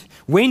moved,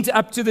 went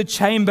up to the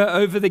chamber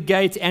over the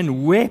gate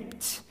and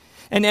wept.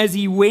 And as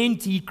he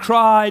went, he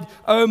cried,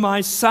 "Oh,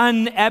 my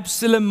son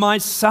Absalom, my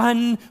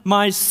son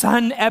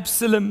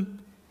Absalom,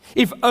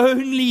 if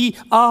only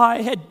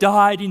I had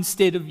died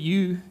instead of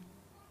you.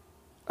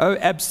 Oh,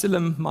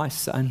 Absalom, my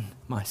son,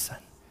 my son."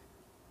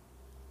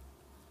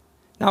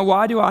 Now,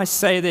 why do I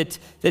say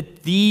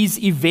that these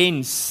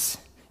events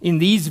in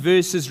these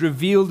verses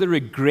reveal the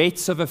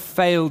regrets of a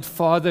failed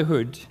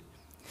fatherhood?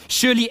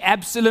 Surely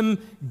Absalom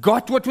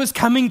got what was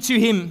coming to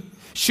him.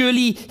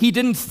 Surely he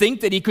didn't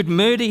think that he could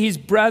murder his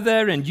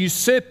brother and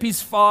usurp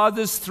his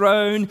father's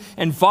throne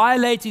and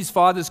violate his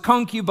father's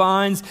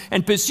concubines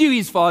and pursue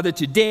his father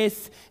to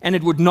death, and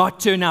it would not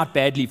turn out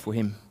badly for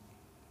him.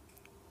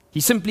 He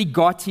simply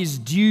got his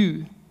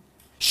due.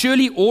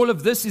 Surely all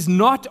of this is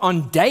not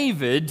on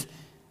David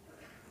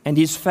and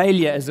his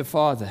failure as a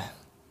father.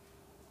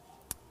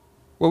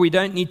 Well, we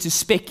don't need to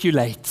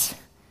speculate,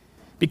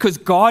 because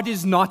God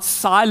is not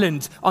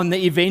silent on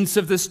the events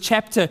of this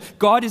chapter.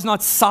 God is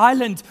not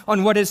silent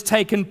on what has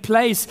taken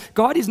place.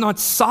 God is not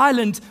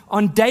silent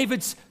on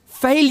David's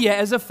failure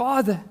as a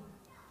father.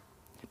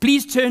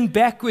 Please turn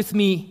back with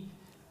me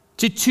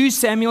to 2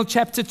 Samuel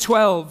chapter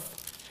 12.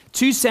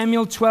 2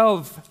 Samuel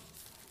 12,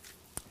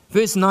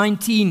 verse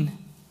 19.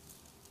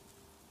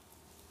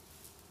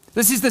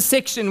 This is the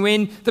section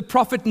when the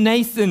prophet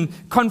Nathan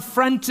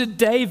confronted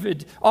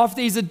David after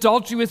his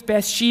adultery with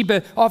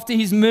Bathsheba, after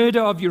his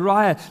murder of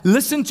Uriah.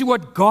 Listen to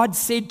what God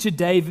said to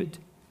David.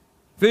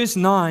 Verse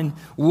 9,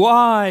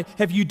 "Why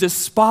have you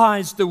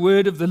despised the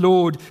word of the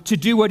Lord to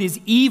do what is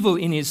evil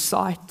in his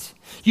sight?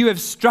 You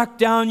have struck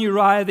down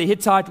Uriah the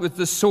Hittite with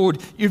the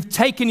sword. You've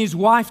taken his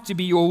wife to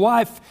be your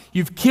wife.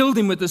 You've killed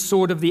him with the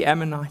sword of the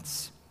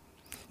Ammonites.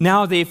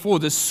 Now, therefore,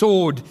 the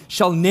sword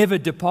shall never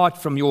depart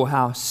from your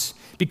house,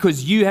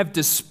 because you have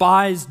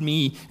despised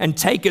me and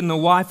taken the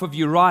wife of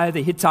Uriah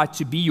the Hittite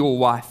to be your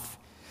wife.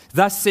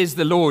 Thus says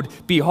the Lord,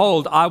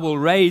 behold, I will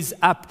raise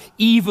up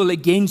evil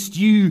against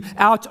you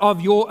out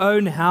of your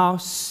own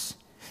house,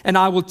 and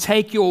I will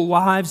take your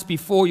wives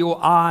before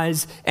your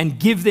eyes and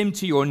give them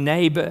to your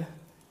neighbor.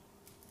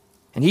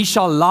 And he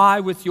shall lie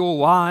with your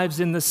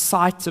wives in the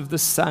sight of the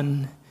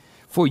sun.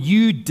 For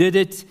you did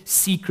it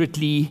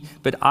secretly,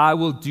 but I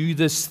will do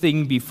this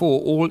thing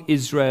before all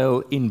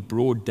Israel in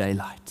broad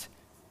daylight."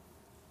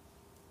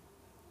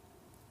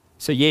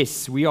 So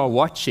yes, we are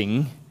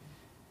watching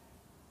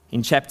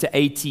in chapter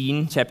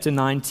 18, chapter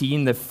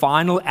 19, the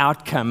final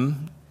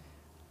outcome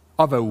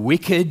of a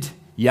wicked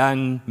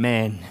young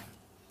man.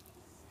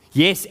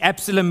 Yes,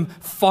 Absalom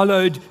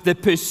followed the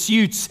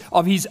pursuits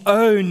of his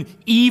own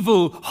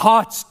evil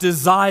heart's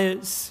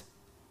desires.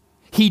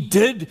 He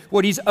did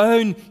what his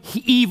own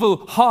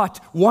evil heart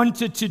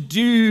wanted to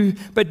do,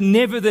 but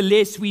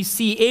nevertheless we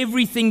see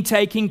everything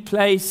taking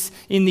place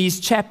in these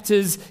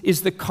chapters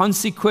is the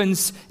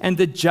consequence and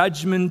the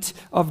judgment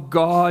of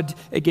God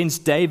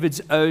against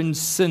David's own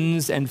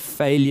sins and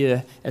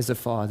failure as a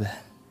father.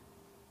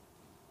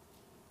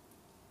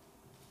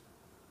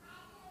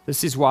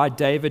 This is why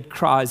David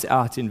cries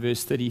out in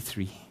verse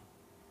 33,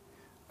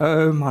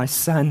 "Oh, my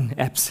son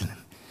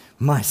Absalom,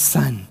 my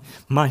son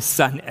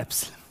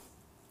Absalom.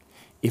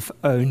 If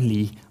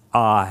only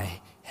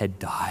I had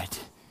died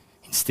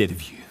instead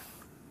of you."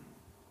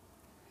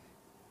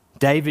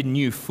 David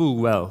knew full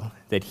well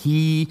that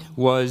he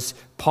was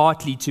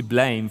partly to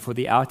blame for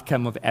the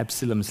outcome of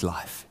Absalom's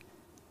life.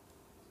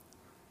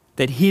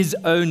 That his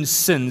own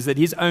sins, that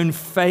his own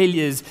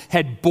failures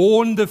had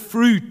borne the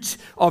fruit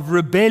of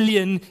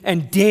rebellion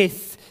and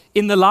death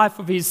in the life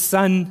of his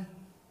son.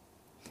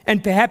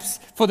 And perhaps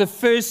for the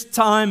first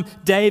time,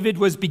 David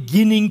was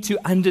beginning to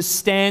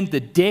understand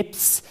the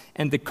depths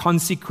and the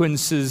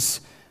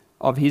consequences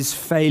of his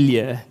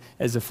failure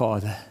as a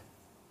father.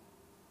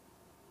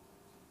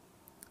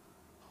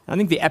 I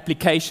think the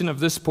application of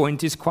this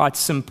point is quite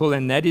simple,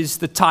 and that is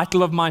the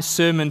title of my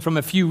sermon from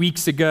a few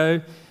weeks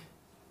ago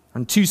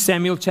on 2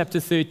 Samuel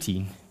chapter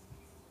 13.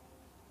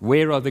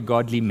 Where are the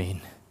godly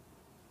men?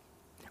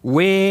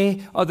 Where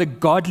are the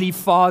godly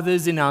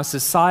fathers in our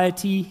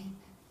society?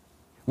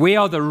 Where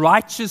are the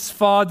righteous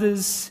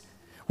fathers?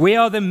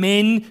 Where are the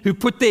men who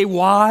put their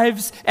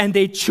wives and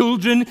their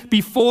children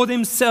before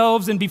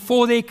themselves and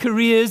before their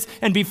careers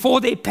and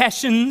before their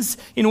passions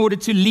in order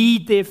to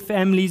lead their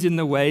families in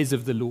the ways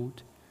of the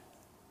Lord?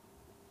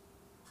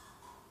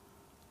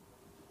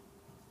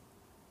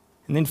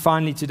 And then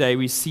finally today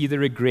we see the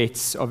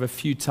regrets of a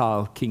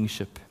futile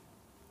kingship.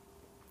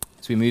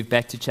 As we move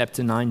back to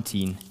chapter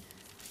 19.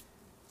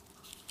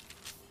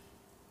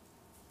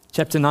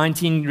 Chapter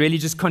 19 really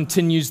just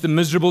continues the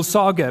miserable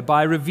saga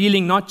by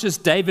revealing not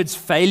just David's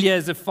failure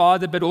as a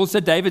father, but also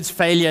David's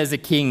failure as a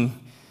king.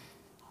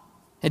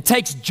 It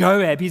takes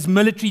Joab, his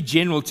military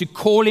general, to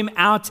call him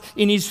out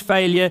in his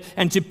failure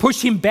and to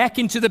push him back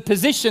into the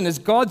position as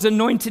God's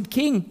anointed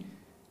king.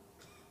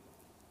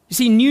 You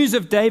see, news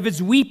of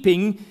David's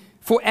weeping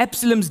for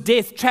Absalom's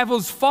death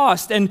travels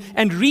fast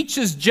and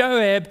reaches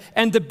Joab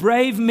and the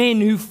brave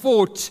men who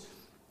fought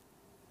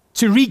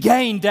to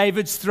regain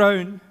David's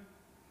throne.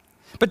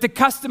 But the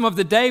custom of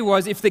the day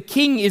was, if the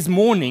king is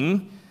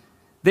mourning,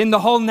 then the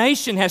whole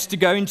nation has to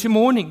go into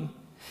mourning.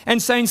 And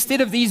so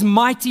instead of these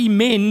mighty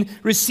men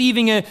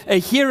receiving a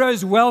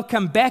hero's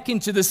welcome back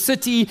into the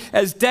city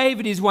as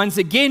David is once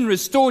again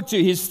restored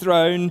to his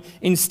throne,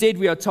 instead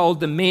we are told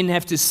the men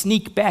have to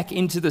sneak back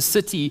into the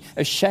city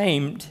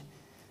ashamed,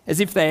 as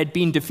if they had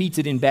been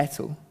defeated in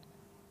battle.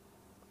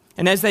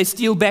 And as they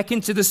steal back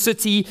into the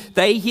city,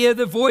 they hear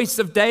the voice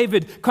of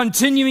David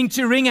continuing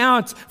to ring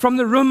out from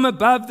the room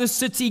above the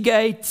city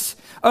gate.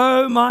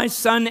 "Oh, my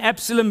son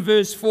Absalom,"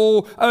 verse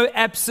 4, "Oh,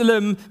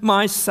 Absalom,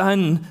 my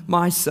son,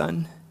 my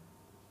son."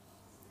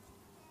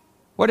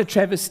 What a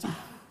travesty.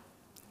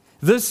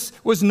 This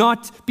was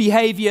not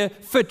behavior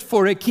fit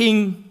for a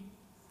king.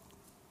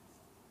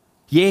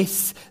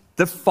 Yes,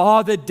 the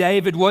father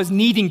David was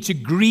needing to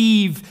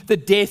grieve the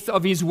death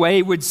of his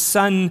wayward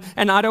son,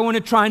 and I don't want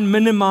to try and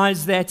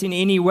minimize that in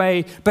any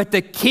way, but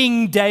the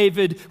King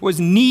David was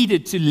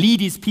needed to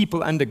lead his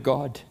people under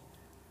God.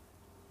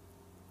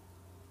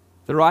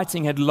 The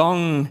writing had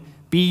long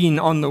been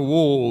on the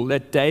wall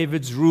that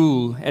David's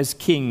rule as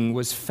king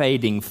was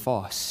fading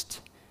fast.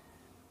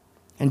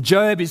 And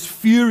Joab is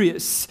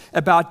furious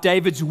about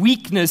David's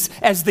weakness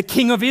as the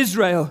king of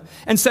Israel.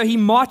 And so he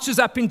marches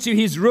up into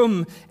his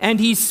room and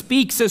he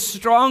speaks a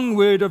strong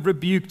word of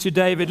rebuke to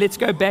David. Let's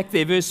go back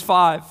there, verse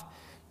 5.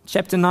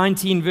 Chapter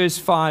 19, verse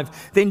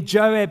 5. Then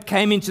Joab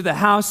came into the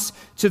house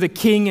to the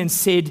king and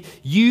said,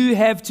 "You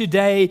have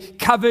today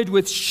covered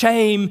with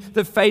shame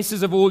the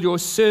faces of all your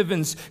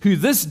servants, who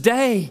this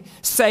day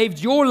saved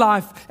your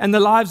life and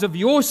the lives of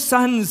your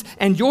sons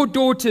and your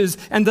daughters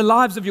and the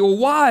lives of your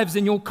wives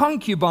and your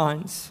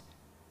concubines,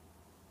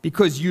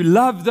 because you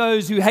love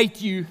those who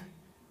hate you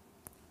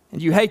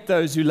and you hate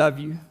those who love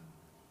you.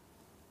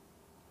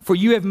 For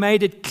you have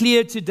made it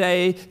clear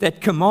today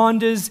that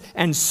commanders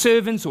and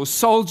servants or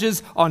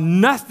soldiers are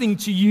nothing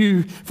to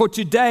you. For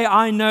today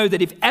I know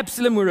that if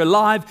Absalom were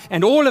alive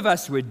and all of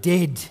us were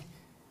dead,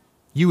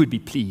 you would be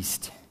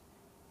pleased.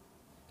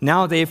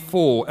 Now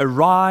therefore,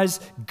 arise,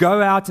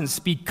 go out and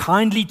speak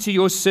kindly to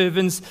your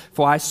servants,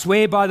 for I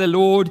swear by the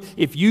Lord,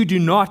 if you do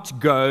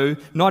not go,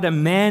 not a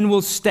man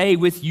will stay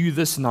with you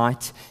this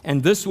night,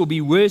 and this will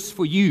be worse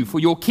for you, for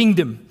your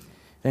kingdom,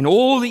 than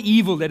all the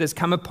evil that has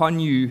come upon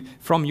you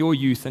from your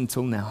youth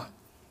until now."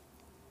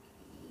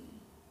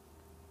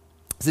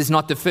 This is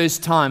not the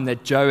first time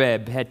that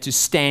Joab had to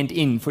stand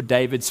in for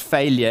David's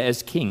failure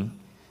as king.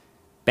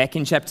 Back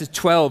in chapter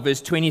 12,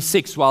 verse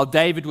 26, while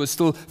David was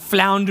still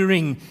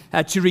floundering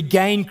to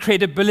regain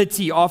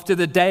credibility after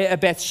the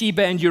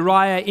Bathsheba and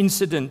Uriah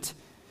incident,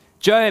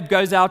 Joab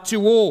goes out to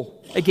war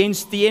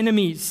against the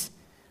enemies.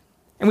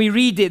 And we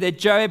read there that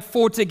Joab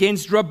fought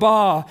against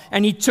Rabbah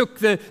and he took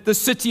the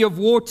city of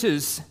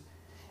waters.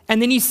 And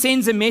then he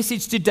sends a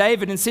message to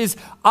David and says,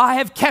 "I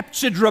have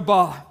captured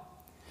Rabbah.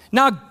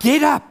 Now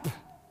get up.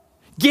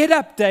 Get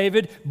up,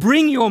 David.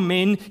 Bring your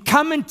men.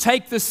 Come and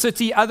take the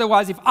city.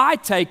 Otherwise, if I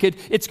take it,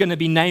 it's going to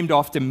be named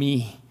after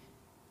me."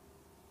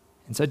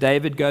 And so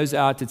David goes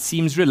out, it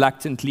seems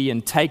reluctantly,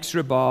 and takes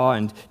Rabbah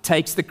and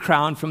takes the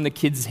crown from the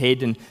kid's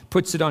head and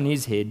puts it on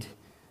his head.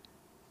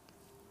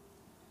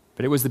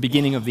 But it was the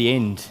beginning of the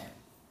end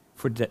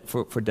for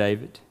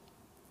David.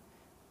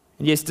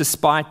 And yes,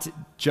 despite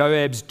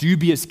Joab's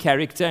dubious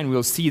character, and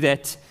we'll see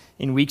that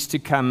in weeks to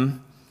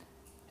come,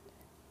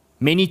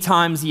 many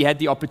times he had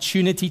the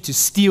opportunity to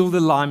steal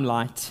the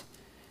limelight,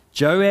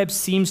 Joab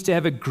seems to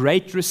have a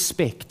great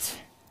respect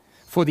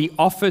for the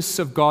office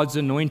of God's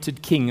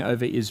anointed king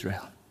over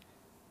Israel.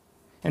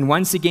 And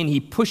once again, he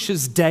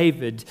pushes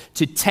David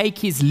to take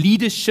his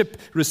leadership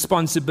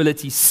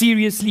responsibility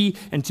seriously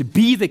and to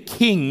be the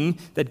king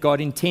that God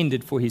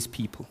intended for his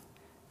people.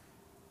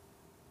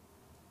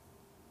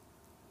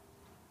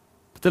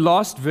 But the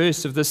last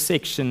verse of this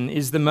section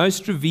is the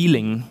most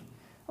revealing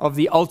of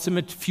the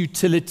ultimate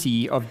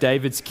futility of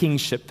David's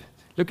kingship.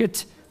 Look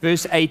at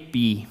verse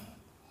 8b.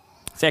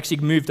 It's actually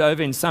moved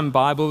over in some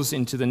Bibles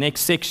into the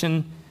next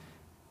section,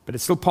 but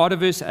it's still part of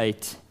verse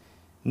 8.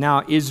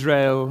 Now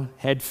Israel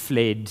had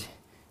fled,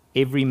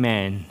 every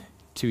man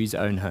to his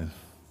own home.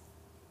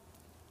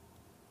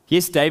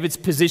 Yes, David's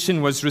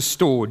position was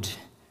restored,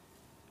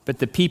 but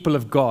the people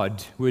of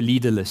God were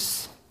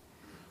leaderless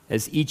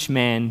as each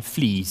man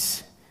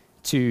flees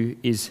to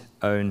his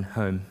own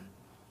home.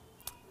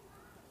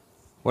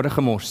 What a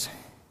gemors.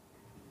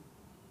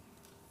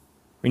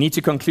 We need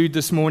to conclude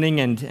this morning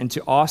and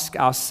to ask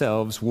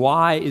ourselves,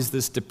 why is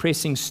this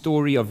depressing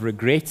story of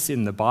regrets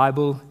in the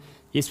Bible?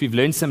 Yes, we've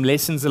learned some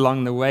lessons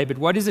along the way, but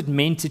what is it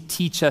meant to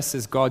teach us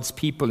as God's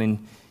people in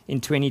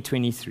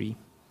 2023?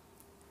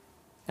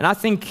 And I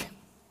think,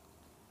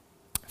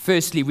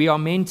 firstly, we are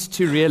meant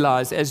to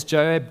realize, as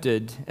Joab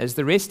did, as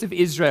the rest of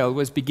Israel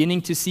was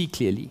beginning to see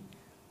clearly,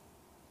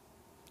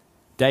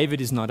 David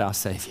is not our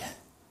Savior.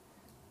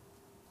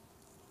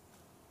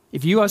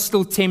 If you are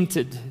still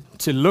tempted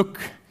to look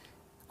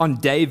on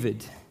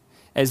David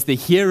as the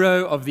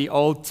hero of the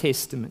Old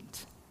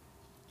Testament.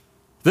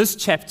 This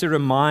chapter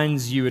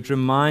reminds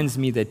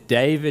me that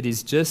David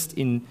is just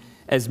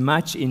as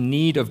much in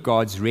need of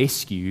God's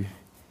rescue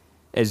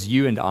as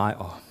you and I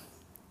are.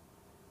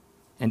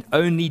 And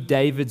only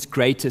David's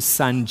greatest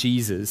son,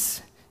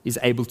 Jesus, is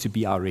able to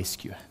be our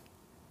rescuer.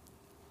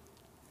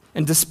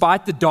 And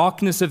despite the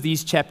darkness of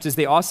these chapters,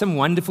 there are some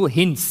wonderful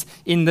hints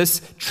in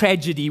this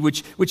tragedy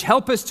which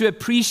help us to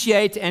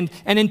appreciate and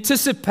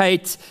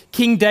anticipate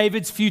King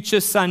David's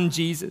future son,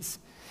 Jesus,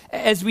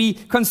 as we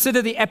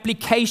consider the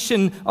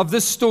application of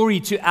this story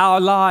to our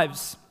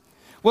lives.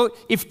 Well,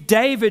 if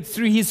David,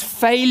 through his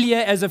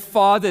failure as a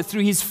father,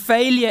 through his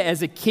failure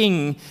as a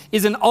king,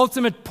 is an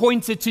ultimate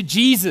pointer to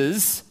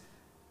Jesus,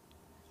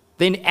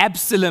 then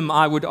Absalom,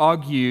 I would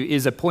argue,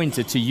 is a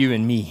pointer to you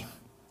and me.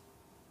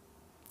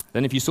 I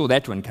don't know if you saw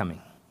that one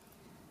coming.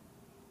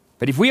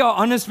 But if we are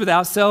honest with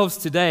ourselves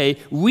today,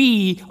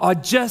 we are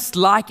just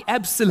like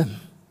Absalom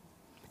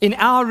in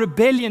our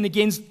rebellion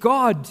against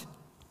God.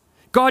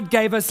 God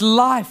gave us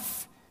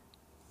life,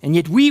 and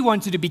yet we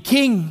wanted to be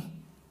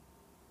king.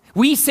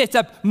 We set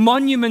up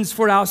monuments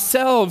for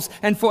ourselves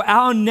and for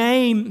our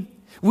name.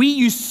 We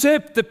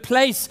usurped the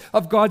place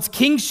of God's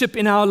kingship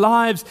in our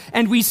lives,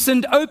 and we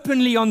sinned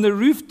openly on the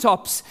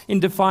rooftops in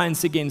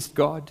defiance against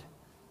God.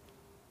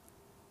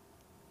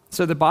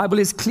 So the Bible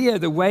is clear.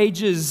 The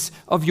wages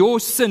of your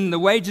sin, the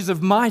wages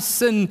of my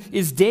sin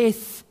is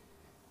death.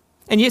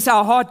 And yes,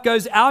 our heart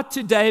goes out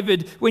to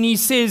David when he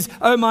says,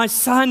 "Oh, my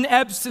son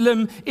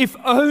Absalom, if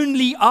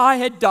only I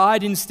had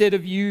died instead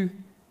of you."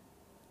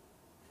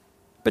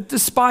 But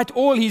despite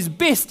all his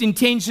best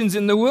intentions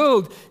in the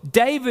world,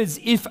 David's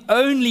 "if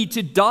only"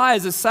 to die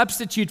as a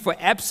substitute for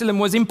Absalom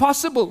was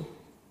impossible.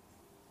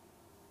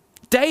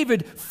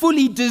 David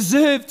fully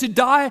deserved to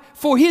die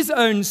for his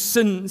own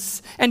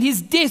sins, and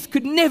his death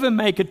could never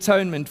make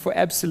atonement for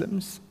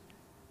Absalom's.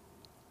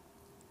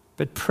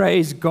 But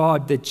praise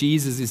God that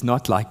Jesus is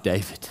not like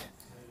David.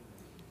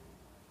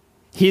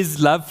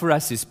 His love for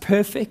us is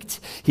perfect.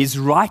 His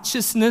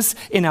righteousness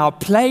in our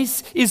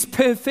place is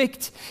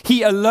perfect.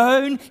 He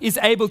alone is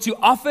able to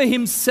offer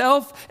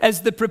himself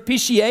as the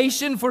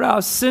propitiation for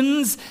our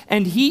sins,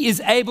 and he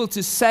is able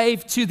to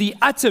save to the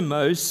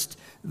uttermost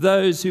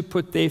those who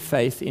put their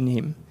faith in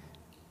him.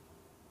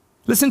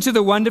 Listen to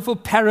the wonderful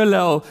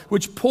parallel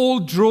which Paul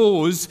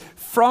draws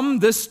from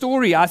this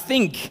story, I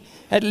think,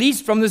 at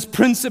least from this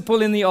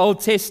principle in the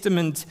Old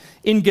Testament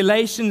in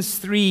Galatians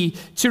 3,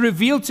 to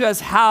reveal to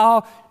us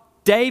how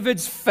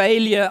David's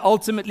failure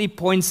ultimately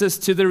points us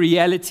to the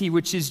reality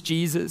which is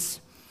Jesus.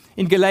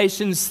 In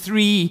Galatians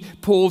 3,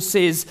 Paul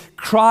says,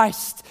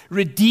 "Christ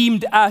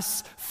redeemed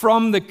us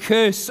from the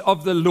curse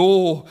of the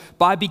law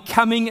by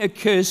becoming a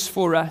curse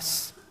for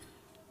us.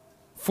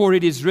 For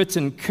it is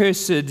written,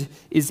 'Cursed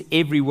is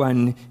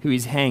everyone who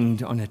is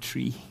hanged on a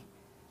tree.'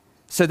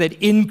 So that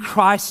in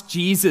Christ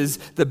Jesus,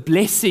 the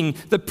blessing,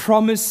 the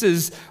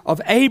promises of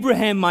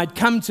Abraham might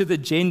come to the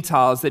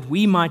Gentiles, that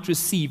we might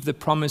receive the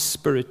promised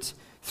Spirit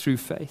through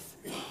faith."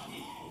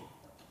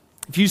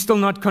 If you're still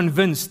not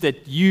convinced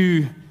that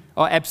you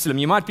are Absalom,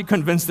 you might be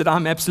convinced that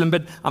I'm Absalom,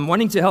 but I'm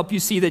wanting to help you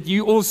see that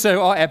you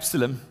also are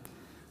Absalom.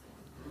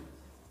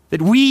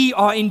 That we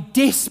are in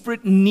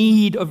desperate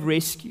need of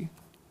rescue.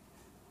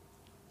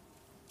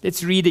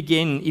 Let's read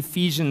again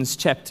Ephesians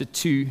chapter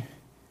 2.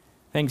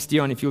 Thanks,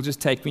 Dion, if you'll just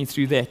take me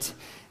through that.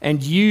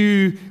 "And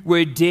you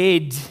were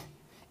dead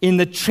in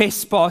the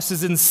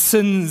trespasses and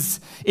sins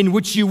in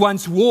which you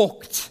once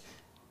walked,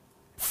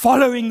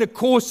 following the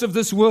course of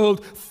this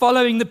world,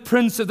 following the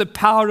prince of the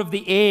power of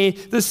the air,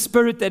 the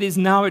spirit that is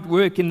now at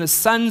work in the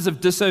sons of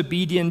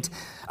disobedience,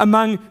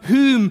 among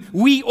whom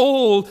we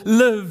all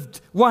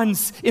lived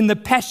once in the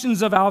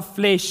passions of our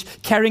flesh,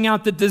 carrying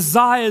out the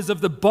desires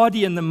of the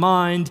body and the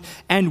mind,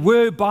 and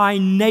were by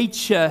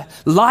nature,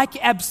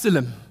 like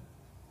Absalom,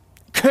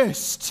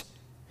 cursed,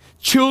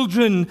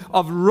 children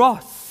of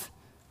wrath,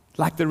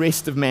 like the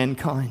rest of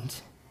mankind.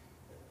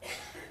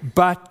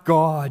 But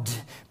God,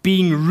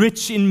 being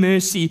rich in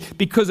mercy,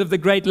 because of the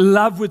great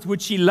love with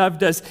which he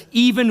loved us,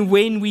 even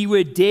when we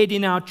were dead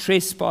in our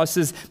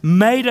trespasses,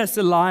 made us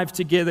alive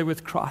together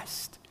with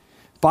Christ.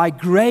 By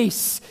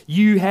grace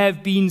you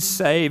have been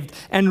saved,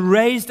 and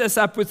raised us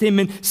up with him,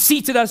 and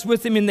seated us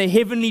with him in the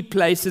heavenly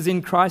places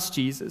in Christ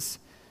Jesus.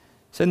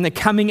 So in the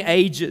coming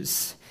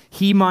ages,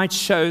 he might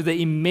show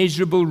the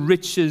immeasurable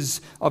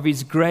riches of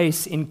his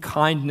grace in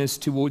kindness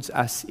towards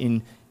us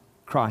in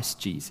Christ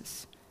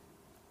Jesus.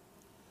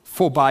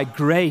 For by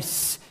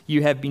grace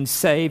you have been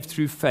saved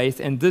through faith,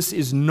 and this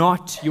is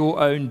not your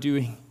own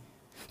doing.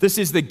 This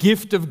is the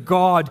gift of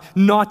God,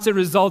 not a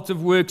result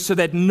of works, so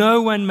that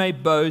no one may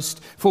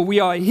boast. For we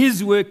are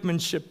his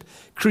workmanship,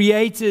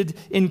 created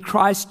in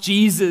Christ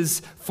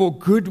Jesus for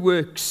good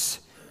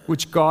works,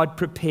 which God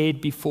prepared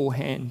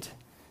beforehand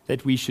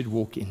that we should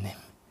walk in them."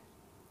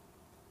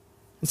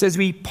 And so as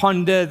we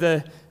ponder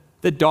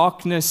the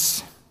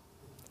darkness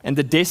and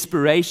the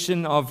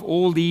desperation of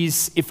all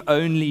these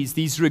if-onlys,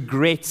 these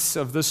regrets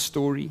of this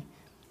story,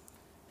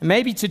 And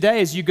maybe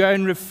today, as you go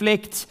and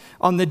reflect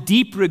on the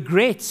deep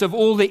regrets of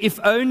all the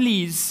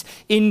if-onlys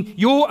in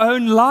your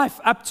own life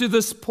up to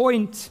this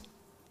point,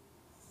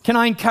 can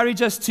I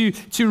encourage us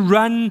to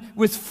run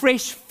with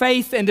fresh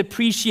faith and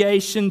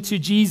appreciation to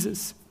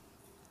Jesus,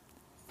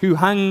 who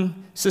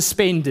hung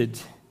suspended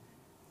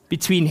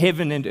between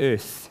heaven and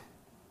earth,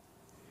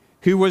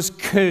 who was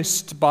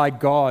cursed by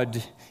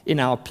God in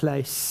our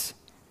place,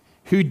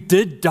 who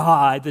did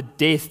die the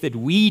death that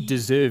we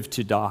deserve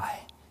to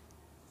die,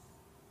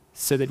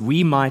 so that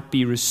we might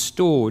be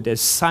restored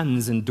as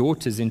sons and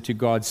daughters into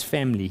God's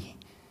family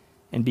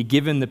and be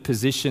given the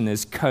position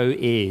as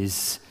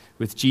co-heirs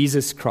with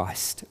Jesus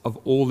Christ of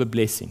all the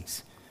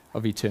blessings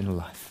of eternal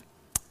life.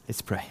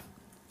 Let's pray.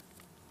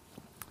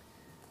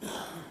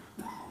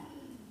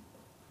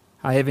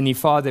 Our Heavenly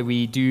Father,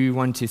 we do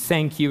want to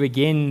thank you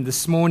again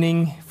this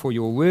morning for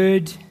your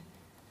word.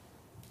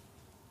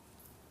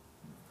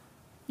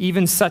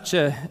 Even such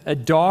a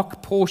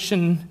dark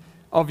portion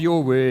of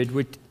your word,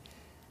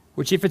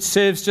 which if it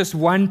serves just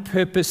one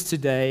purpose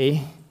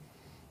today,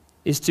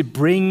 is to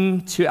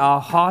bring to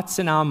our hearts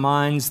and our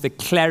minds the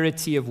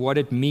clarity of what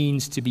it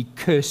means to be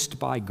cursed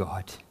by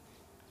God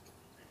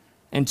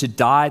and to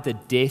die the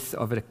death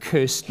of a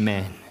cursed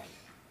man.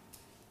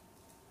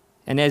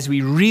 And as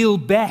we reel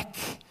back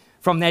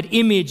from that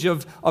image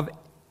of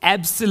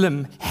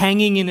Absalom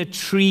hanging in a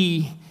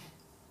tree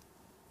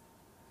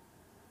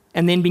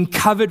and then being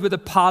covered with a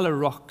pile of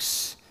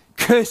rocks,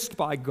 cursed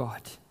by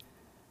God,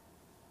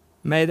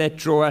 may that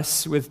draw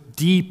us with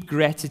deep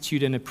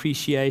gratitude and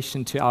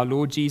appreciation to our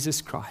Lord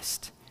Jesus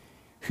Christ,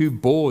 who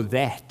bore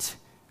that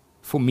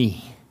for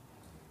me,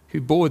 who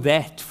bore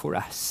that for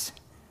us.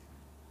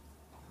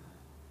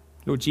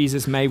 Lord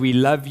Jesus, may we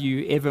love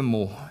you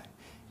evermore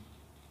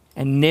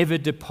and never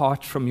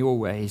depart from your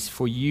ways,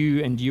 for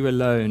you and you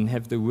alone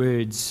have the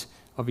words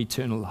of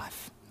eternal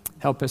life.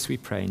 Help us, we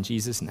pray, in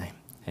Jesus' name.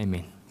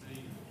 Amen.